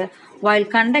used while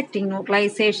conducting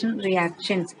neutralization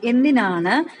reactions?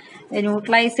 എന്തിനാണ്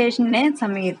ന്യൂട്രലൈസേഷനെ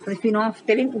സമയത്ത്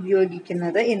ഫിനോഫ്തലിൻ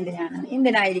ഉപയോഗിക്കുന്നത്?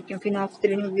 എന്തിനായിരിക്കും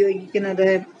ഫിനോഫ്തലിൻ ഉപയോഗിക്കുന്നത്?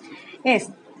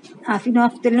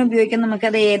 ഫിനോഫ്തലിൻ ഉപയോഗിക്കാൻ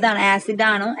നമുക്കത് ഏതാണ്, ആസിഡ്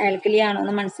ആണോ ആൽക്കലി ആണോ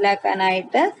എന്ന്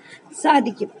മനസ്സിലാക്കാനായിട്ട്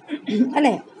സാധിക്കും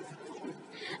അല്ലെ?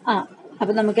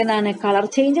 അപ്പൊ നമുക്ക് എന്താണ്, കളർ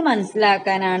ചേഞ്ച്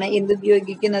മനസ്സിലാക്കാനാണ്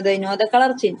എന്തുപയോഗിക്കുന്നത്?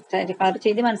 കളർ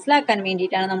ചേഞ്ച് മനസ്സിലാക്കാൻ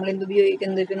വേണ്ടിയിട്ടാണ് നമ്മൾ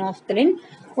എന്തുപയോഗിക്കുന്നത്? ഫിനോഫ്തലിൻ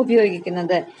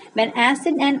ഉപയോഗിക്കുന്നത്. When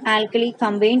acid and alkali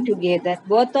combine together,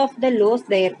 both of them lose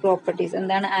their properties.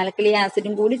 എന്താണ്? ആൽക്കലി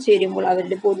ആസിഡും കൂടി ചേരുമ്പോൾ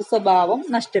അവരുടെ പൊതു സ്വഭാവം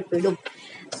നഷ്ടപ്പെടും.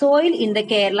 Soil in the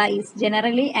Kerala is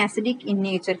generally acidic in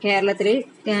nature. കേരളത്തിലെ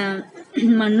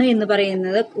മണ്ണ് എന്ന്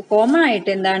പറയുന്നത് കോമൺ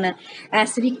ആയിട്ട് എന്താണ്?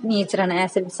 ആസിഡിക് നേച്ചറാണ്,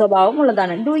 ആസിഡ് സ്വഭാവം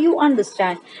ഉള്ളതാണ്. Do you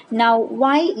understand now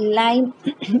Y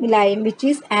lime which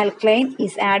is alkaline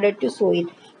is added to soil?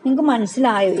 നിങ്ങൾക്ക്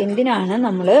മനസ്സിലായോ എന്തിനാണ്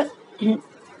നമ്മൾ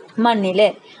മണ്ണില്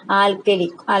ആൽക്കലി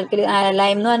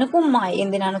ലൈം എന്ന് പറഞ്ഞാൽ കുമ്മായം,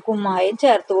 എന്തിനാണ് കുമ്മായം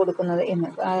ചേർത്ത് കൊടുക്കുന്നത് എന്ന്?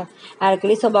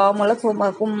 ആൽക്കലി സ്വഭാവമുള്ള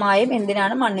കുമ്മായം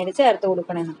എന്തിനാണ് മണ്ണിൽ ചേർത്ത്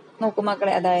കൊടുക്കണമെന്ന് നോക്കൂ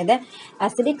മക്കളെ. അതായത്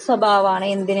ആസിഡിക് സ്വഭാവമാണ്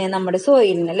എന്തിന്? നമ്മുടെ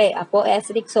സോയിലിന് അല്ലേ. അപ്പോൾ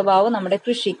ആസിഡിക് സ്വഭാവം നമ്മുടെ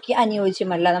കൃഷിക്ക്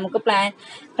അനുയോജ്യമല്ല, നമുക്ക്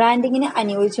പ്ലാന്റിങ്ങിന്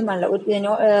അനുയോജ്യമല്ല,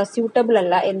 സ്യൂട്ടബിൾ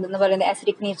അല്ല. എന്തെന്ന് പറയുന്നത്?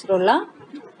 ആസിഡിക് നേച്ചറുള്ള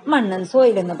മണ്ണ്,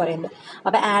 സോയിൽ എന്ന് പറയുന്നത്.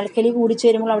 അപ്പൊ ആൽക്കലി കൂടി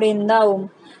ചേരുമ്പോൾ അവിടെ എന്താവും?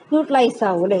 ന്യൂട്രലൈസ്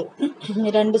ആവും അല്ലേ.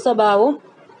 രണ്ട് സ്വഭാവവും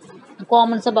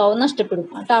കോമൺ സ്വഭാവം നഷ്ടപ്പെടും.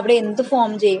 എന്നിട്ട് അവിടെ എന്ത്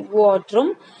ഫോം ചെയ്യും? വാട്ടറും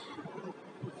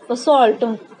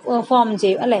സോൾട്ടും ഫോം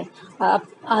ചെയ്യും അല്ലെ.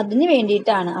 അതിന്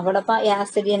വേണ്ടിയിട്ടാണ് അവിടെ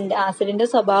ആസിഡിന്റെ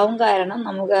സ്വഭാവം കാരണം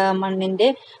നമുക്ക് മണ്ണിന്റെ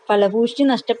ഫലഭൂഷ്ടി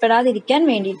നഷ്ടപ്പെടാതിരിക്കാൻ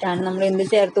വേണ്ടിയിട്ടാണ് നമ്മൾ എന്ത്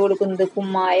ചേർത്ത് കൊടുക്കുന്നത്?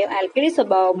 കുമ്മായം, ആൽക്കലി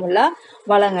സ്വഭാവമുള്ള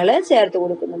വളങ്ങൾ ചേർത്ത്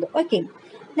കൊടുക്കുന്നത്. Okay,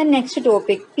 next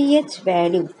topic pH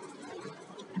value.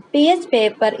 pH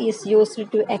paper is used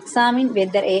to examine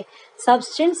whether a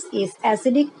substance is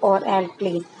acidic or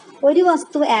alkaline. ഒരു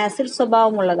വസ്തു ആസിഡ്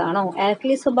സ്വഭാവമുള്ളതാണോ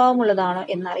ആൽക്കലി സ്വഭാവമുള്ളതാണോ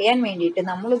എന്നറിയാൻ വേണ്ടിയിട്ട്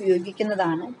നമ്മൾ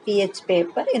ഉപയോഗിക്കുന്നതാണ് pH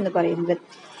പേപ്പർ എന്ന് പറയുന്നത്.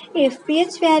 If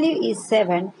pH value is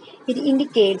 7, it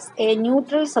indicates a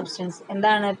neutral substance.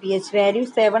 എന്താണ്? pH value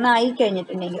 7 ആയി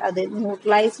കഴിഞ്ഞിട്ടുണ്ടെങ്കിൽ അത്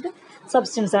ന്യൂട്രലൈസ്ഡ്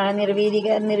സബ്സ്റ്റൻസ് ആണ്,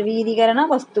 നിർവീരീകരണ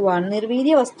വസ്തുവാണ്,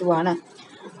 നിർവീര്യ വസ്തുവാണ്.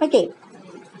 ഓക്കെ,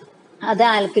 അത്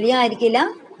ആൽക്കലി ആയിരിക്കില്ല,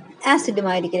 ആസിഡും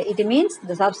ആയിരിക്കില്ല. It means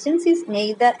the substance is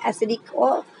neither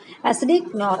acidic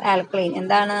nor alkaline.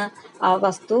 എന്താണ്? ആ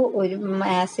വസ്തു ഒരു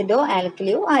ആസിഡോ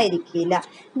ആൽക്കലിയോ ആയിരിക്കില്ല.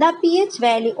 The pH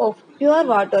value of pure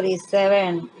water is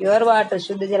 7. Pure water,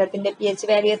 ശുദ്ധജലത്തിന്റെ pH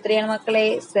value എത്രയാണ് മക്കളെ?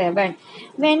 7.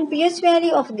 When pH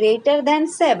value of greater than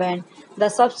 7,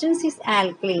 the substance is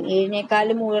alkaline.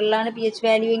 7 മുകളിലാണ് pH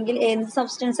വാല്യൂ എങ്കിൽ എന്ത്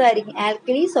സബ്സ്റ്റൻസ് ആയിരിക്കും?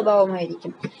 Alkali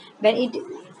സ്വഭാവമായിരിക്കും. When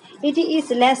it is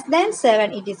less than 7,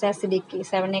 it is acidic.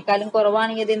 7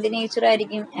 കുറവാണെങ്കിൽ ഇത് എന്ത് nature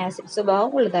ആയിരിക്കും? ആസിഡ്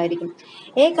സ്വഭാവം ഉള്ളതായിരിക്കും.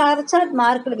 A color chart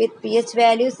marked with pH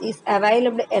values is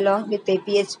available along with a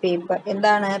pH paper.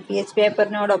 എന്താണ്? pH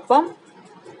പേപ്പറിനോടൊപ്പം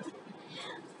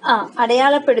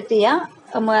അടയാളപ്പെടുത്തിയ,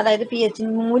 അതായത് pH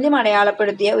മൂല്യം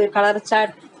അടയാളപ്പെടുത്തിയ ഒരു കളർ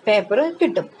ചാർട്ട് പേപ്പർ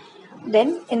കിട്ടും. ദെൻ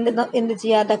എന്ത്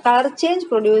ചെയ്യുക? The color change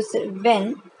produced when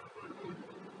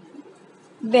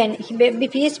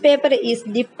pH paper is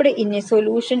dipped in a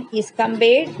solution is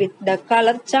compared with the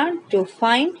color chart to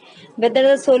find whether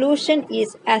the solution is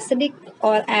acidic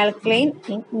or alkaline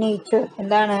in nature.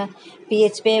 എന്താണ്?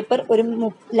 pH paper ഒരു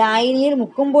ലായനിയിൽ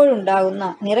മുക്കുമ്പോഴുണ്ടാകുന്ന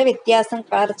നിറവ്യത്യാസം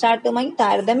colour ചാർട്ടുമായി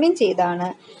താരതമ്യം ചെയ്താണ്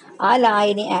ആ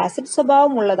ലായനി acid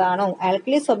സ്വഭാവമുള്ളതാണോ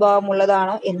alkali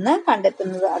സ്വഭാവമുള്ളതാണോ എന്ന്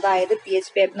കണ്ടെത്തുന്നത്. അതായത് pH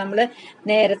പേപ്പർ നമ്മൾ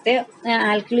നേരത്തെ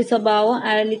ആൽക്കലി സ്വഭാവം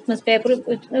ലിറ്റ്മസ് പേപ്പർ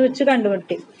വെച്ച്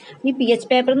കണ്ടുപിടി. ഈ pH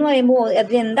പേപ്പർ എന്ന് പറയുമ്പോൾ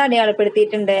അതിൽ എന്താ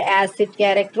അടയാളപ്പെടുത്തിയിട്ടുണ്ട്? Acid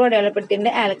ക്യാരക്ടറും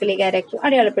അടയാളപ്പെടുത്തിയിട്ടുണ്ട്, alkali ക്യാരക്ടറും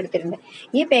അടയാളപ്പെടുത്തിയിട്ടുണ്ട്.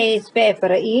 ഈ pH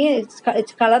പേപ്പർ ഈ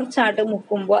കളർ ചാർട്ട്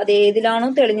മുക്കുമ്പോൾ അത് ഏതിലാണോ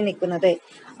തെളിഞ്ഞു നിൽക്കുന്നത്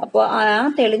അപ്പോൾ ആ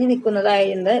തെളിഞ്ഞു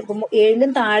നിൽക്കുന്നതായത് ഇപ്പം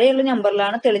 7ലും താഴെയുള്ള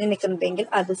നമ്പറിലാണ് തെളിഞ്ഞു നിൽക്കുന്നതെങ്കിൽ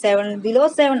അത് 7 ബിലോ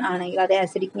 7 ആണെങ്കിൽ അത്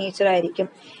ആസിഡിക് നേച്ചർ ആയിരിക്കും.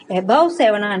 എബവ്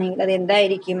 7 ആണെങ്കിൽ അത്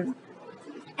എന്തായിരിക്കും?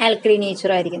 ആൽക്കലി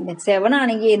നേച്ചർ ആയിരിക്കും. 7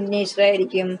 ആണെങ്കിൽ എന്ത് നേച്ചർ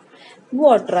ആയിരിക്കും?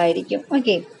 വാട്ടർ ആയിരിക്കും.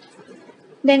 Okay,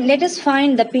 then let us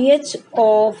find the pH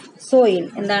of soil.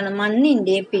 എന്താണ്?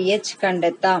 മണ്ണിന്റെ pH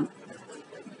കണ്ടെത്താം.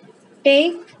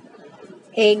 Take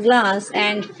a glass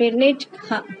and fill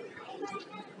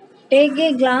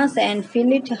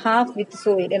it half with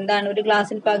soil. എന്താണ്? ഒരു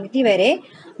ഗ്ലാസ്സിൽ പകുതി വരെ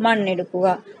മണ്ണെടുക്കുക.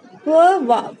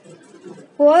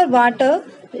 Pour water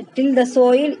till the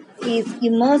soil is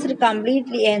immersed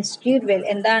completely and stirred well.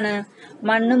 എന്താണ്?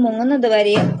 മണ്ണ് മുങ്ങുന്നത്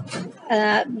വരെ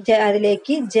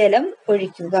അതിലേക്ക് ജലം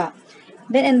ഒഴിക്കുക.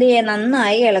 ദെൻ എന്ത് ചെയ്യുക?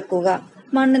 നന്നായി ഇളക്കുക.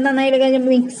 മണ്ണ് നന്നായി ഇളക്കാൻ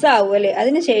മിക്സ് ആവും അല്ലേ?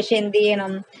 അതിനുശേഷം എന്ത്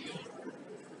ചെയ്യണം?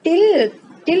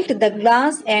 tilt the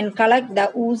glass and collect the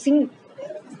oozing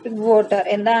water.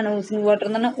 എന്താണ് oozing water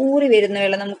എന്ന് പറഞ്ഞാൽ? ഊറി വരുന്ന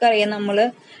വെള്ളം. നമുക്കറിയാം, നമ്മള്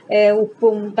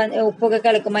ഉപ്പൊക്കെ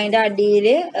കലക്കുമ്പോൾ അതിന്റെ അടിയിൽ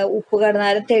ഉപ്പ്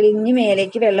കടന്നാലും തെളിഞ്ഞ്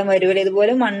മേലേക്ക് വെള്ളം വരുമല്ലോ.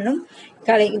 ഇതുപോലെ മണ്ണും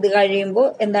ഇത് കഴിയുമ്പോൾ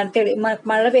എന്താണ്?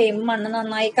 മഴ പെയ്യുമ്പോൾ മണ്ണ്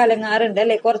നന്നായി കലങ്ങാറുണ്ട്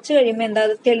അല്ലെ? കുറച്ച് കഴിയുമ്പോൾ എന്താ?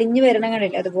 അത് തെളിഞ്ഞു വരണം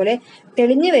കണ്ടില്ല? അതുപോലെ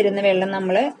തെളിഞ്ഞു വരുന്ന വെള്ളം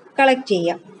നമ്മൾ കളക്ട്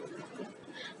ചെയ്യാം.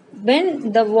 When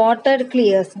the water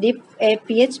clears, dip a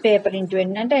pH paper into it.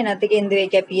 എന്നിട്ട് അതിനകത്തേക്ക് എന്ത്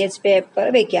വെക്കുക? pH paper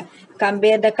വെക്കുക.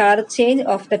 Compare the color change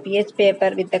of the pH paper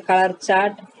with the color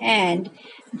chart and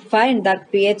find the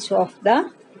pH of the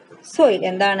soil.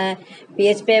 എന്താണ്?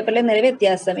 pH പേപ്പറിലെ നില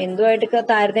വ്യത്യാസം എന്തുമായിട്ട്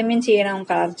താരതമ്യം ചെയ്യണം?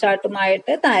 കളർ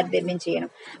ചാർട്ടുമായിട്ട് താരതമ്യം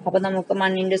ചെയ്യണം. അപ്പൊ നമുക്ക്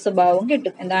മണ്ണിന്റെ സ്വഭാവം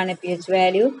കിട്ടും. എന്താണ്? pH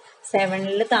വാല്യൂ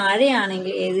 7ൽ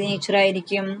താഴെയാണെങ്കിൽ ഏത് നേച്ചർ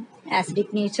ആയിരിക്കും?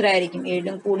 ആസിഡിക് നേച്ചർ ആയിരിക്കും.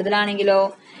 7ലും കൂടുതലാണെങ്കിലോ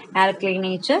ആൽക്കലി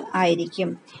നേച്ചർ ആയിരിക്കും.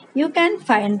 You can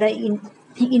find the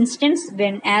instance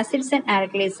when acids and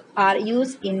alkalis R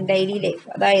use in daily life.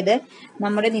 അതായത്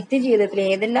നമ്മുടെ നിത്യജീവിതത്തിൽ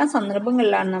ഏതെല്ലാം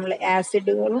സന്ദർഭങ്ങളിലാണ് നമ്മൾ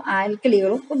ആസിഡുകളും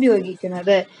ആൽക്കലികളും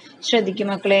ഉപയോഗിക്കുന്നത്? ശ്രദ്ധിക്കും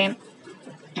മക്കളെ.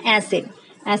 ആസിഡ്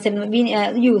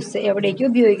യൂസ് എവിടേക്ക്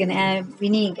ഉപയോഗിക്കുന്നത്?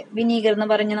 വിനീഗർ എന്ന്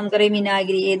പറഞ്ഞാൽ നമുക്കറിയാം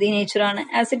വിനാഗിരി ഏത് നേച്ചറാണ്?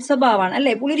 ആസിഡ് സ്വഭാവമാണ്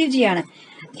അല്ലെ? പുളിരുചിയാണ്.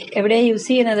 എവിടെ യൂസ്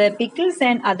ചെയ്യുന്നത്? Pickles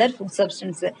and other food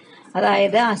substance.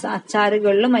 അതായത്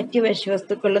അച്ചാറുകളിലും മറ്റ്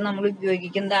ഭക്ഷ്യവസ്തുക്കളിലും നമ്മൾ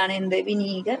ഉപയോഗിക്കുന്നതാണ് എന്ത്?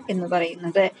 വിനീഗർ എന്ന്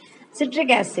പറയുന്നത്.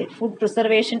 Citric acid food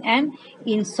preservation and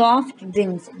in soft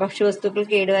drinks. ഭക്ഷ്യവസ്തുക്കൾ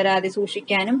കേടുവരാതെ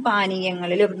സൂക്ഷിക്കാനും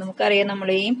പാനീയങ്ങളിലും. നമുക്കറിയാം,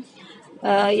 നമ്മൾ ഈ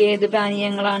ഏത്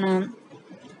പാനീയങ്ങളാണ്?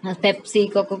 പെപ്സി,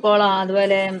 കൊക്കക്കോള,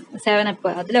 അതുപോലെ 7up,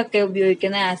 അതിലൊക്കെ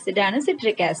ഉപയോഗിക്കുന്ന ആസിഡാണ്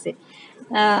citric acid.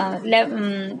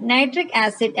 Nitric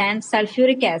acid and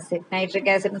sulphuric acid. Nitric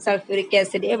acid sulphuric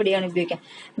acid എവിടെയാണ് ഉപയോഗിക്കുക?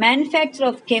 മാനുഫാക്ചർ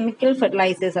ഓഫ് കെമിക്കൽ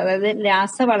ഫെർട്ടിലൈസേഴ്സ്, അതായത്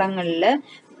രാസവളങ്ങളിൽ,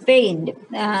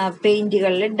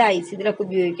 പെയിന്റുകളിൽ, ഡൈസ്, ഇതിലൊക്കെ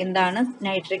ഉപയോഗിക്കുന്നതാണ്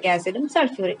നൈട്രിക് ആസിഡും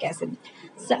സൾഫ്യൂരിക് ആസിഡും.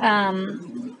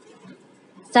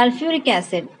 സൾഫ്യൂരിക്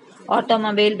ആസിഡ്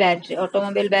ഓട്ടോമൊബൈൽ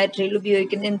ബാറ്ററിയിൽ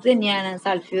ഉപയോഗിക്കുന്നത് എന്ത് തന്നെയാണ്?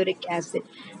 Sulphuric acid.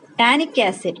 Tannic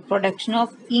acid production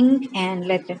of ink and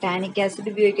letter. Tannic acid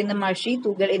ഉപയോഗിക്കുന്ന മഷി,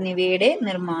 തുകൽ എന്നിവയുടെ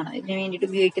നിർമ്മാണം, ഇതിനു വേണ്ടിയിട്ട്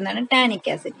ഉപയോഗിക്കുന്നതാണ് ടാനിക്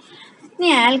ആസിഡ്. ഇനി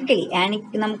ആൽക്കലി.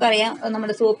 നമുക്കറിയാം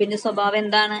നമ്മുടെ സോപ്പിന്റെ സ്വഭാവം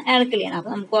എന്താണ്? ആൽക്കലിയാണ്.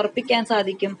 അപ്പൊ നമുക്ക് ഉറപ്പിക്കാൻ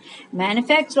സാധിക്കും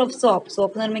മാനുഫാക്ചർ ഓഫ്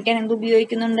സോപ്പ് നിർമ്മിക്കാൻ എന്ത്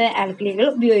ഉപയോഗിക്കുന്നുണ്ട്? ആൽക്കലികൾ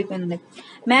ഉപയോഗിക്കുന്നുണ്ട്.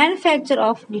 Manufacture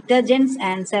of detergents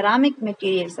and ceramic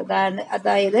materials,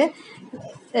 അതായത്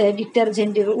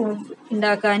ഡിറ്റർജന്റുകൾ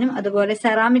ഉണ്ടാക്കാനും അതുപോലെ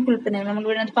സെറാമിക് ഉൽപ്പന്നങ്ങൾ, നമ്മൾ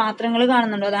ഇവിടെ പാത്രങ്ങൾ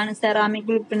കാണുന്നുണ്ടോ? അതാണ് സെറാമിക്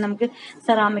ഉൽപ്പന്നം. നമുക്ക്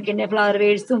സെറാമിക്കിന്റെ ഫ്ലവർ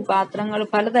വേഴ്സും പാത്രങ്ങളും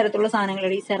പലതരത്തിലുള്ള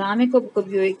സാധനങ്ങൾ ഈ സെറാമിക് ഒക്കെ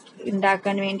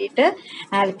ഉണ്ടാക്കാൻ വേണ്ടിയിട്ട്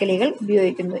ആൽക്കലികൾ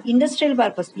ഉപയോഗിക്കുന്നു. ഇൻഡസ്ട്രിയൽ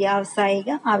പർപ്പസ്, വ്യാവസായിക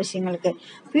ആവശ്യങ്ങൾക്ക്.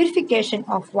 പ്യൂരിഫിക്കേഷൻ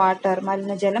ഓഫ് വാട്ടർ,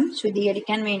 മലിനജലം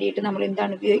ശുദ്ധീകരിക്കാൻ വേണ്ടിയിട്ട് നമ്മൾ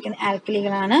എന്താണ് ഉപയോഗിക്കുന്നത്?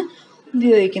 ആൽക്കലികളാണ്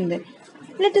ഉപയോഗിക്കുന്നത്.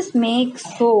 Let us make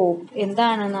soap.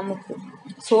 എന്താണ്? നമുക്ക്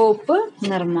സോപ്പ്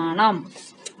നിർമ്മാണം.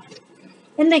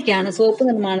 എന്തൊക്കെയാണ് സോപ്പ്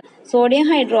നിർമ്മാണം? Sodium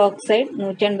hydroxide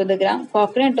 150 gram,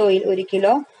 coconut oil 1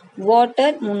 kilo, water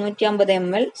 350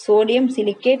 ml, sodium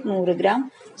silicate 100 gram,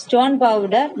 stone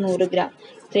powder 100 gram.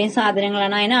 ഇത്രയും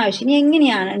സാധനങ്ങളാണ് അതിന് ആവശ്യം. ഇനി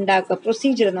എങ്ങനെയാണ് ഉണ്ടാക്കുക?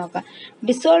 പ്രൊസീജിയർ നോക്കാം.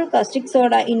 Dissolve caustic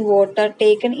soda in water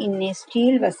taken in A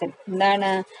steel vessel.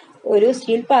 എന്താണ്? ഒരു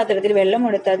സ്റ്റീൽ പാത്രത്തിൽ വെള്ളം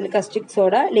എടുത്ത് അതിൽ കസ്റ്റിക്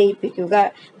സോഡ ലയിപ്പിക്കുക.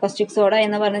 കസ്റ്റിക് സോഡ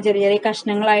എന്ന് പറഞ്ഞ ചെറിയ ചെറിയ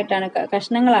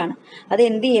കഷ്ണങ്ങളാണ്. അത്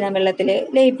എന്ത് ചെയ്യണം? വെള്ളത്തിൽ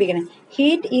ലയിപ്പിക്കണം.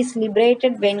 Heat is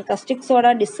liberated when കസ്റ്റിക് soda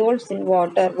dissolves in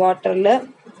water. വാട്ടറിൽ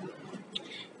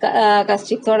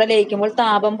കസ്റ്റിക് സോഡ ലയിക്കുമ്പോൾ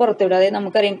താപം പുറത്തുവിടും. അതായത്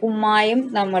നമുക്കറിയാം കുമ്മായം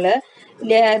നമ്മൾ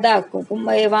ഇതാക്കും,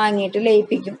 വാങ്ങിയിട്ട്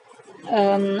ലയിപ്പിക്കും.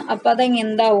 അപ്പൊ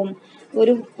അതെന്താവും?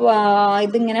 ഒരു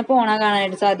ഇതിങ്ങനെ പോണ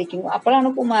കാണാനായിട്ട് സാധിക്കും. അപ്പോഴാണ്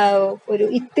ഒരു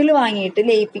ഇത്തില് വാങ്ങിയിട്ട്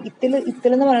ഇത്തില്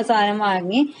എന്ന് പറയുന്ന സാധനം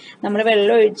വാങ്ങി നമ്മൾ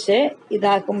വെള്ളം ഒഴിച്ച്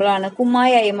ഇതാക്കുമ്പോഴാണ്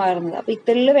കുമ്മായായി മാറുന്നത്. അപ്പൊ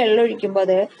ഇത്തിലില് വെള്ളം ഒഴിക്കുമ്പോൾ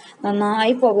അത്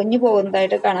നന്നായി പുകഞ്ഞു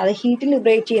പോകുന്നതായിട്ട് കാണാം, അത് ഹീറ്റ്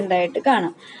ലിബറേറ്റ് ചെയ്യുന്നതായിട്ട്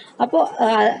കാണാം. അപ്പോൾ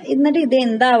എന്നിട്ട് ഇത്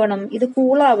എന്താവണം, ഇത്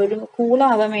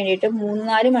കൂളാവാൻ വേണ്ടിയിട്ട്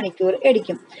 3-4 മണിക്കൂർ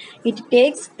എടുക്കും. It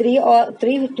takes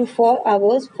 3 to 4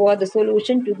 hours for the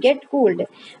solution to get cooled.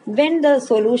 When the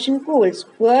solution cools,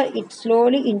 pour it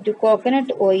slowly into coconut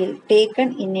oil taken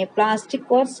in a plastic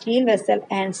or steel vessel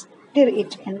and stir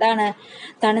it. എന്താണ്,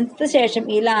 തണുത്ത ശേഷം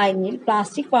ഈ ലായനിയിൽ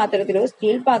പ്ലാസ്റ്റിക് പാത്രത്തിലോ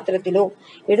സ്റ്റീൽ പാത്രത്തിലോ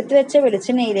എടുത്തു വെച്ച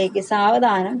വെളിച്ചെണ്ണയിലേക്ക്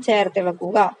സാവധാനം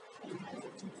ചേർത്തിളക്കുക.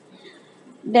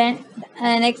 Then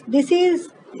next,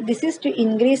 this is to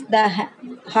increase the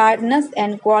hardness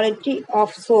and quality of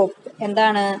soap.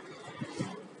 എന്താണ്,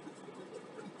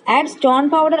 add stone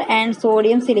powder and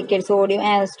sodium silicate.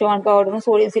 Stone പൗഡറും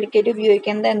സോഡിയം സിലിക്കേറ്റും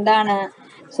ഉപയോഗിക്കുന്നത് എന്താണ്,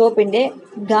 സോപ്പിന്റെ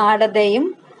ഗാഢതയും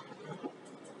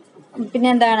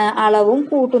പിന്നെന്താണ് അളവും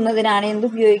കൂട്ടുന്നതിനാണ് എന്ത്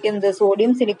ഉപയോഗിക്കുന്നത്,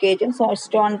 സോഡിയം സിലിക്കേറ്റും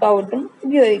സ്റ്റോൺ പൗഡറും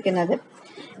ഉപയോഗിക്കുന്നത്.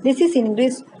 This is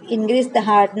increase the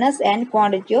hardness and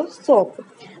quantity of soap.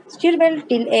 Stir well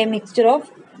till a mixture of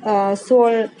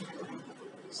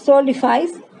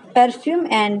solidifies. Perfume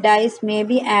and dyes may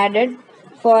be added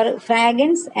for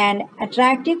fragrance and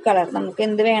attractive color. നമുക്ക്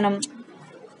എന്ത് വേണം,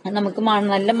 നമുക്ക്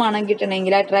നല്ല മണം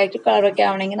കിട്ടണമെങ്കിൽ, അട്രാക്റ്റീവ് കളറൊക്കെ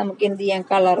ആവണമെങ്കിൽ നമുക്ക് എന്ത് ചെയ്യാം,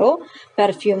 കളറോ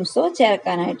പെർഫ്യൂംസോ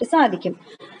ചേർക്കാനായിട്ട് സാധിക്കും.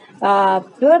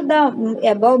 Pour the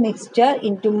above mixture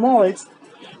into molds.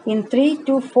 In 3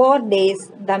 to 4 days,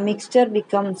 the mixture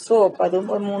becomes soap. അത്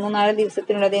 3-4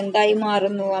 ദിവസത്തിനുള്ളത് എന്തായി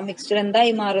മാറുന്നു, ആ മിക്സ്ചർ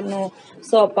എന്തായി മാറുന്നു,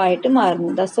 സോപ്പായിട്ട് മാറുന്നു.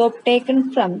 The soap taken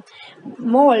from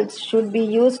molds should be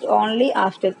used only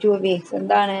after 2 weeks.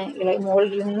 എന്താണ്,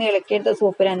 മോൾഡിൽ നിന്ന് ഇളക്കിയെടുത്ത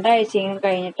സോപ്പ് 2 ആഴ്ചയെങ്കിലും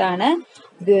കഴിഞ്ഞിട്ടാണ്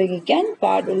ഉപയോഗിക്കാൻ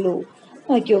പാടുള്ളൂ.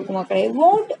 നോക്കി നോക്കും മക്കളെ.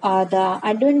 What are the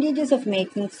advantages of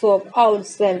making soap out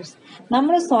selves?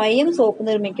 നമ്മൾ സ്വയം സോപ്പ്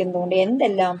നിർമ്മിക്കുന്നതുകൊണ്ട്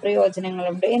എന്തെല്ലാം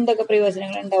പ്രയോജനങ്ങളുണ്ട്, എന്തൊക്കെ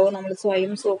പ്രയോജനങ്ങൾ ഉണ്ടാവും നമ്മൾ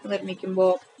സ്വയം സോപ്പ്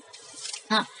നിർമ്മിക്കുമ്പോൾ?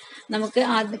 നമുക്ക്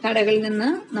കടകളിൽ നിന്ന്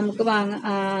നമുക്ക്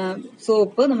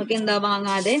സോപ്പ് നമുക്ക്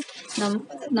വാങ്ങാതെ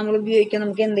നമ്മൾ ഉപയോഗിക്കാൻ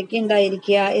നമുക്ക് എന്തൊക്കെ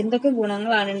ഉണ്ടായിരിക്കുക, എന്തൊക്കെ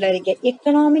ഗുണങ്ങളാണ് ഉണ്ടായിരിക്കുക?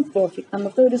 Economic profit.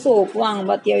 നമുക്ക് ഒരു സോപ്പ്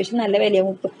വാങ്ങുമ്പോൾ അത്യാവശ്യം നല്ല വില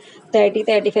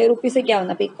 30-35 റുപ്പീസ് ഒക്കെ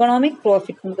ആവുന്നത്. അപ്പൊ ഇക്കണോമിക്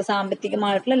പ്രോഫിറ്റ്, നമുക്ക്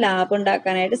സാമ്പത്തികമായിട്ടുള്ള ലാഭം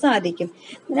ഉണ്ടാക്കാനായിട്ട് സാധിക്കും.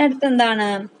 ഇതിനടുത്ത് എന്താണ്,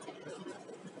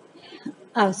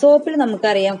 സോപ്പിൽ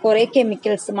നമുക്കറിയാം കുറെ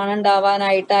കെമിക്കൽസ് മണം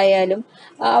ഉണ്ടാവാനായിട്ടായാലും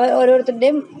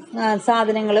ഓരോരുത്തരുടെയും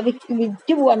സാധനങ്ങൾ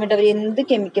വിറ്റ് പോകാൻ വേണ്ടി അവർ എന്ത്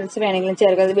കെമിക്കൽസ് വേണമെങ്കിലും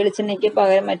ചേർക്കാം. വെളിച്ചെണ്ണയ്ക്ക്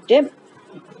പകരം മറ്റ്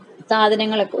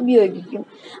സാധനങ്ങളൊക്കെ ഉപയോഗിക്കും.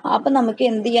 അപ്പൊ നമുക്ക്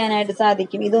എന്ത് ചെയ്യാനായിട്ട്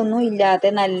സാധിക്കും, ഇതൊന്നും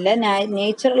ഇല്ലാത്ത നല്ല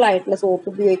നേച്ചുറൽ ആയിട്ടുള്ള സോപ്പ്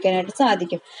ഉപയോഗിക്കാനായിട്ട്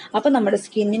സാധിക്കും. അപ്പൊ നമ്മുടെ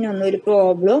സ്കിന്നിനൊന്നും ഒരു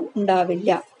പ്രോബ്ലം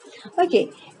ഉണ്ടാവില്ല. ഓക്കെ,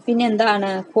 പിന്നെ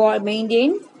എന്താണ്,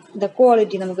 മെയിൻറ്റെയിൻ ദ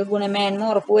ക്വാളിറ്റി, നമുക്ക്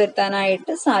ഗുണമേന്മ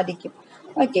ഉറപ്പുവരുത്താനായിട്ട് സാധിക്കും.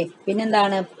 ഓക്കെ,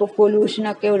 പിന്നെന്താണ്,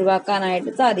 പൊല്യൂഷനൊക്കെ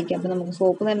ഒഴിവാക്കാനായിട്ട് സാധിക്കും. അപ്പൊ നമുക്ക്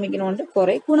സോപ്പ് നിർമ്മിക്കുന്നതുകൊണ്ട്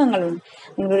കുറെ ഗുണങ്ങളുണ്ട്.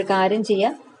 നിങ്ങളൊരു കാര്യം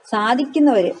ചെയ്യുക,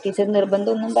 സാധിക്കുന്നവര്, ടീച്ചർ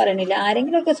നിർബന്ധമൊന്നും പറയണില്ല,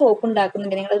 ആരെങ്കിലുമൊക്കെ സോപ്പ്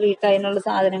ഉണ്ടാക്കുന്നുണ്ടെങ്കിൽ നിങ്ങളുടെ വീട്ടിൽ അതിനുള്ള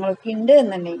സാധനങ്ങളൊക്കെ ഉണ്ട്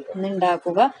എന്നുണ്ടെങ്കിൽ ഒന്ന്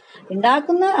ഉണ്ടാക്കുക.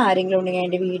 ഉണ്ടാക്കുന്ന ആരെങ്കിലും ഉണ്ടെങ്കിൽ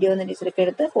അതിന്റെ വീഡിയോ ഒന്ന് ടീച്ചർക്ക്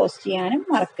എടുത്ത് പോസ്റ്റ് ചെയ്യാനും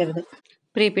മറക്കരുത്.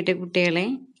 പ്രിയപ്പെട്ട കുട്ടികളെ,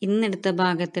 ഇന്നെടുത്ത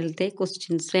ഭാഗത്തിലത്തെ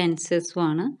ക്വസ്റ്റ്യൻസ് ആൻസേഴ്സും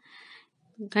ആണ്.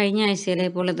 കഴിഞ്ഞ ആഴ്ചയിലെ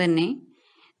പോലെ തന്നെ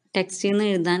ടെക്സ്റ്റിൽ നിന്ന്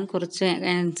എഴുതാൻ കുറച്ച്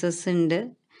ആൻസേഴ്സ് ഉണ്ട്.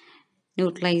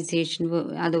 ന്യൂട്രലൈസേഷൻ,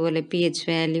 അതുപോലെ pH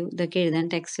വാല്യൂ, ഇതൊക്കെ എഴുതാൻ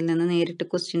ടെക്സ്റ്റിൽ നിന്ന് നേരിട്ട്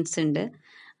ക്വസ്റ്റ്യൻസ് ഉണ്ട്.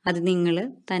 അത് നിങ്ങൾ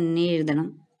തന്നെ എഴുതണം.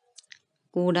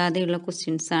 കൂടാതെയുള്ള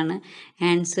ക്വസ്റ്റ്യൻസ് ആണ്.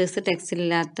 ആൻസേഴ്സ്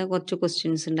ടെക്സ്റ്റിലില്ലാത്ത കുറച്ച്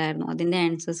ക്വസ്റ്റ്യൻസ് ഉണ്ടായിരുന്നു, അതിൻ്റെ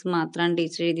ആൻസേഴ്സ് മാത്രമാണ്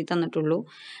ടീച്ചർ എഴുതി തന്നിട്ടുള്ളൂ.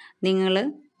 നിങ്ങൾ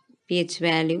pH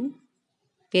value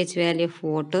of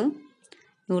water,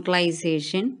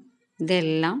 neutralisation,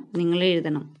 ഇതെല്ലാം നിങ്ങൾ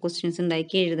എഴുതണം, ക്വസ്റ്റ്യൻസ്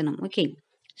ഉണ്ടാക്കി എഴുതണം. ഓക്കെ,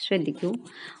 ശ്രദ്ധിക്കൂ.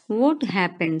 What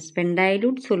happens when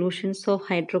dilute solutions of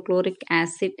hydrochloric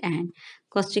acid and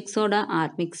caustic soda R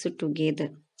mixed together?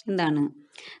 എന്താണ്,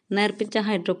 നേർപ്പിച്ച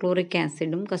ഹൈഡ്രോക്ലോറിക്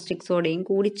ആസിഡും കോസ്റ്റിക് സോഡയും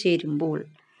കൂടിച്ചേരുമ്പോൾ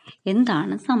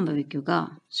എന്താണ് സംഭവിക്കുക?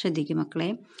 ശ്രദ്ധിക്കും മക്കളെ.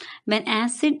 When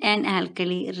acid and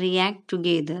alkali react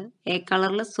together A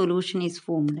colourless solution is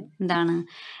formed. എന്താണ്,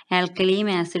 ആൽക്കലിയും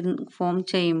ആസിഡും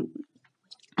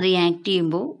റിയാക്ട്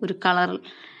ചെയ്യുമ്പോൾ ഒരു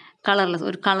കളർലെസ്,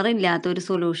 ഒരു കളറില്ലാത്ത ഒരു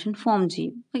സൊല്യൂഷൻ ഫോം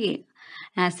ചെയ്യും. ഓക്കെ,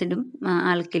 ആസിഡും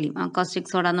ആൽക്കലിയും.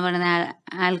 കോസ്റ്റിക് സോഡ എന്ന് പറയുന്ന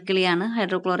ആൽക്കലിയാണ്,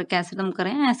 ഹൈഡ്രോക്ലോറിക് ആസിഡ്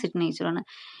നമുക്കറിയാം acid നേച്ചറാണ്.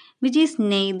 Which is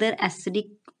neither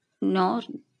acidic nor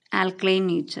alkaline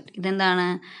nature. ഇതെന്താണ്,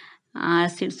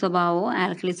 ആസിഡ് സ്വഭാവമോ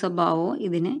ആൽക്കലി സ്വഭാവമോ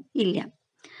ഇതിന് ഇല്ല.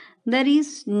 There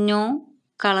is no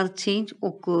colour change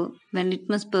occur when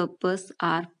litmus papers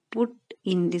R put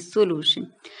in this solution.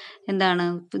 എന്താണ്,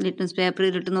 litmus paper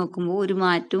ഇട്ട് നോക്കുമ്പോൾ ഒരു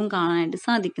മാറ്റവും കാണാനായിട്ട്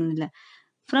സാധിക്കുന്നില്ല.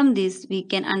 From this we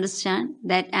can understand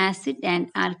that acid and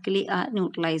alkali R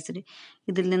neutralised.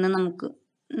 ഇതിൽ നിന്ന് നമുക്ക്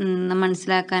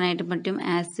മനസ്സിലാക്കാനായിട്ട് പറ്റും.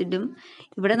 ആസിഡും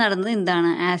ഇവിടെ നടന്നത്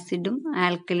എന്താണ്, ആസിഡും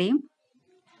ആൽക്കലിയും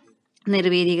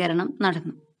നിർവീര്യീകരണം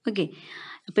നടന്നു. ഓക്കെ,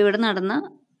 അപ്പോൾ ഇവിടെ നടന്ന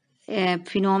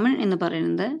ഫിനോമിനൻ എന്ന്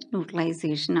പറയുന്നത്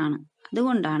ന്യൂട്രലൈസേഷൻ ആണ്.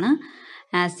 അതുകൊണ്ടാണ്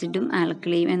ആസിഡും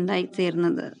ആൽക്കലിയും എന്തായി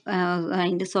ചേർന്നത്,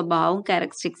 അതിൻ്റെ സ്വഭാവവും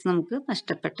ക്യാരക്ടറിസ്റ്റിക്സ് നമുക്ക്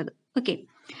നഷ്ടപ്പെട്ടത്. ഓക്കെ,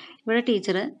 ഇവിടെ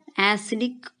ടീച്ചർ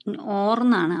ആസിഡിക് ഓർ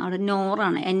എന്നാണ്, അവിടെ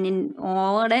നോറാണ്,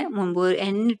 ഓടെ മുമ്പ്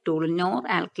എൻ ഇട്ടോളൂ, നോർ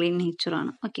ആൽക്കലൈൻ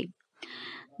നേച്ചറാണ്. ഓക്കെ,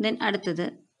 ദെൻ അടുത്തത്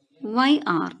why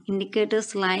are indicators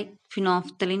like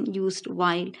phenolphthalein used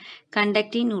while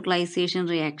conducting neutralization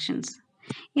reactions?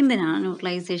 എന്തിനാണ്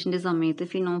ന്യൂട്രലൈസേഷൻ്റെ സമയത്ത്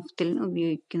ഫിനോഫ്തലിൻ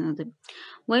ഉപയോഗിക്കുന്നത്?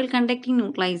 While conducting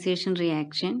neutralization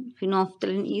reaction,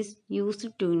 phenolphthalein is used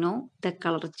to know the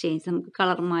color change. നമുക്ക്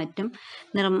കളർ മാറ്റം,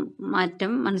 നിറം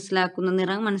മാറ്റം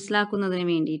നിറം മനസ്സിലാക്കുന്നതിന്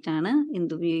വേണ്ടിയിട്ടാണ്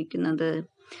എന്തുപയോഗിക്കുന്നത്,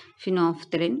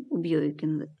 ഫിനോഫ്തലിൻ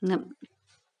ഉപയോഗിക്കുന്നത്.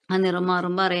 ആ നിറം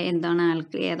മാറുമ്പോൾ അറിയാം എന്താണ്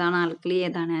ആൽക്കലി, ഏതാണ് ആൽക്കലി,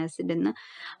 ഏതാണ് ആസിഡ് എന്ന്.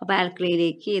 അപ്പോൾ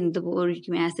ആൽക്കലിയിലേക്ക് എന്ത്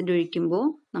ഒഴിക്കും, ആസിഡ് ഒഴിക്കുമ്പോൾ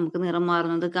നമുക്ക് നിറം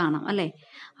മാറുന്നത് കാണാം അല്ലേ.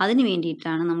 അതിന്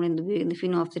വേണ്ടിയിട്ടാണ് നമ്മൾ എന്ത് ഉപയോഗിക്കുന്നത്,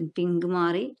 ഫിനോഫ്തലിൻ. പിങ്ക്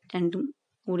മാറി രണ്ടും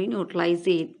കൂടി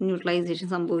ന്യൂട്രലൈസേഷൻ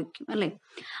സംഭവിക്കും അല്ലേ.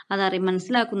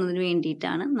 മനസ്സിലാക്കുന്നതിന്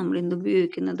വേണ്ടിയിട്ടാണ് നമ്മൾ എന്ത്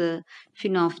ഉപയോഗിക്കുന്നത്,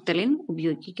 ഫിനോഫ്തലിൻ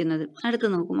ഉപയോഗിക്കുന്നത്. അടുത്ത്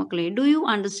നോക്കൂ മക്കളെ, do you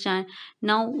understand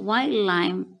now Y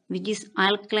lime which is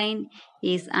alkaline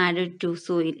is added to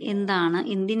soil?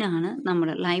 എന്തിനാണ് നമ്മൾ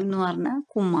ലൈം എന്ന് പറഞ്ഞ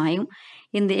കുമ്മായം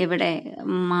എവിടെ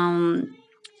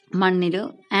മണ്ണിൽ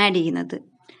ആഡ് ചെയ്യുന്നത്?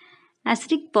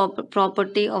 Acidic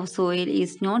property of soil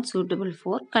is not suitable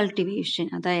for cultivation.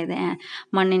 അതായത്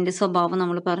മണ്ണിൻ്റെ സ്വഭാവം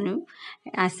നമ്മൾ പറഞ്ഞു,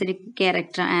 ആസിഡിക്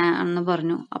ക്യാരക്ടർ എന്ന്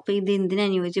പറഞ്ഞു. അപ്പോൾ ഇത് എന്തിന്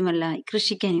അനുയോജ്യമല്ല,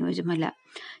 കൃഷിക്ക് അനുയോജ്യമല്ല.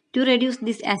 To reduce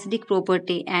this acidic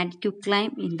property, add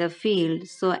quicklime in the field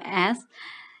so as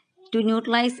to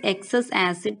neutralize excess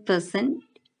acid present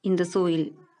in the soil.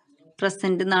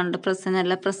 Present എന്നാണ്,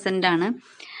 പ്രസൻ്റ് ആണ്.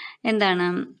 എന്താണ്,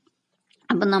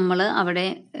 അപ്പം നമ്മൾ അവിടെ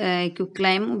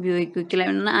ക്വിക്ലൈം ഉപയോഗിക്കും. ക്വിക്ലൈം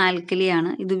എന്ന് പറഞ്ഞാൽ ആൽക്കലിയാണ്.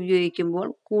 ഇത് ഉപയോഗിക്കുമ്പോൾ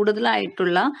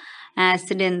കൂടുതലായിട്ടുള്ള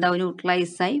ആസിഡ് എന്താവും,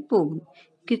 ന്യൂട്രലൈസായി പോകും.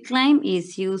 ക്വിക്ലൈം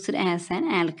is used as an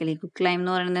alkali. ക്വിക്ലൈം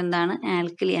എന്ന് പറയുന്നത് എന്താണ്,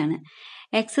 ആൽക്കലിയാണ്.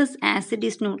 Excess acid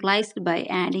is neutralised by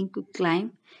adding ക്വിക്ലൈം.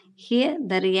 Here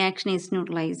the reaction is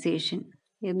neutralisation.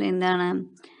 എന്താണ്,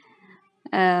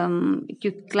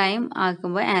 ക്വിക്ലൈം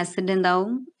ആക്കുമ്പോൾ ആസിഡ്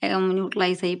എന്താവും,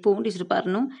 ന്യൂട്രലൈസായി പോകും. ടീച്ചർ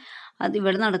പറഞ്ഞു അത്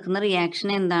ഇവിടെ നടക്കുന്ന റിയാക്ഷൻ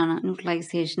എന്താണ്,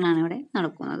 ന്യൂട്രലൈസേഷൻ ആണ് ഇവിടെ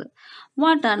നടക്കുന്നത്.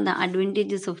 What are the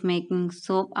advantages of making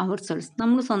soap our selves?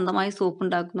 നമ്മൾ സ്വന്തമായി സോപ്പ്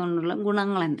ഉണ്ടാക്കുന്നതുകൊണ്ടുള്ള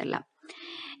ഗുണങ്ങൾ എന്തെല്ലാം?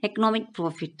 എക്കണോമിക്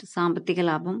പ്രോഫിറ്റ്, സാമ്പത്തിക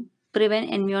ലാഭം. പ്രിവെന്റ്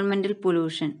എൻവയോൺമെന്റൽ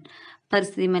പൊല്യൂഷൻ,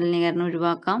 പരിസ്ഥിതി മലിനീകരണം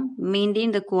ഒഴിവാക്കാം.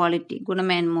 മെയിൻറ്റെയിൻ ദ ക്വാളിറ്റി,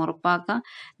 ഗുണമേന്മ ഉറപ്പാക്കാം.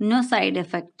 No side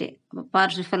effect,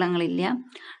 പാർശ്വഫലങ്ങളില്ല.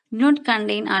 Not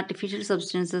contain artificial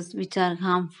substances which are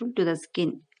harmful to the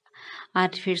skin.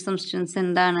 Artificial substance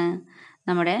എന്താണ്,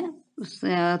 നമ്മുടെ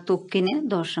ത്വക്കിന്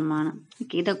ദോഷമാണ്.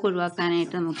 ഇതൊക്കെ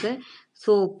ഒഴിവാക്കാനായിട്ട് നമുക്ക്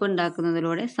സോപ്പ്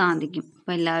ഉണ്ടാക്കുന്നതിലൂടെ സാധിക്കും.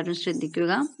 അപ്പോൾ എല്ലാവരും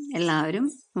ശ്രദ്ധിക്കുക, എല്ലാവരും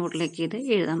നോട്ടിലേക്ക് ഇത്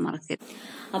എഴുതാൻ മറക്കരുത്.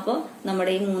 അപ്പോൾ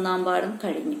നമ്മുടെ ഈ മൂന്നാം പാഠം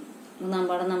കഴിഞ്ഞു.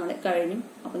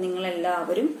 അപ്പോൾ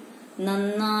നിങ്ങളെല്ലാവരും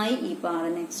നന്നായി ഈ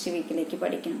പാഠം നെക്സ്റ്റ് വീക്കിലേക്ക്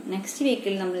പഠിക്കണം. നെക്സ്റ്റ്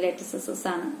വീക്കിൽ നമ്മൾ ലെറ്റസസ്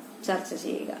ആണ് ചർച്ച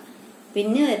ചെയ്യുക.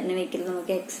 പിന്നെ വരുന്ന വീക്കിൽ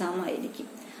നമുക്ക് എക്സാം ആയിരിക്കും.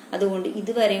 അതുകൊണ്ട്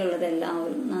ഇതുവരെയുള്ളത്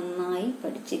എല്ലാവരും നന്നായി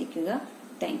പഠിച്ചിരിക്കുക.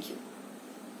 Thank you.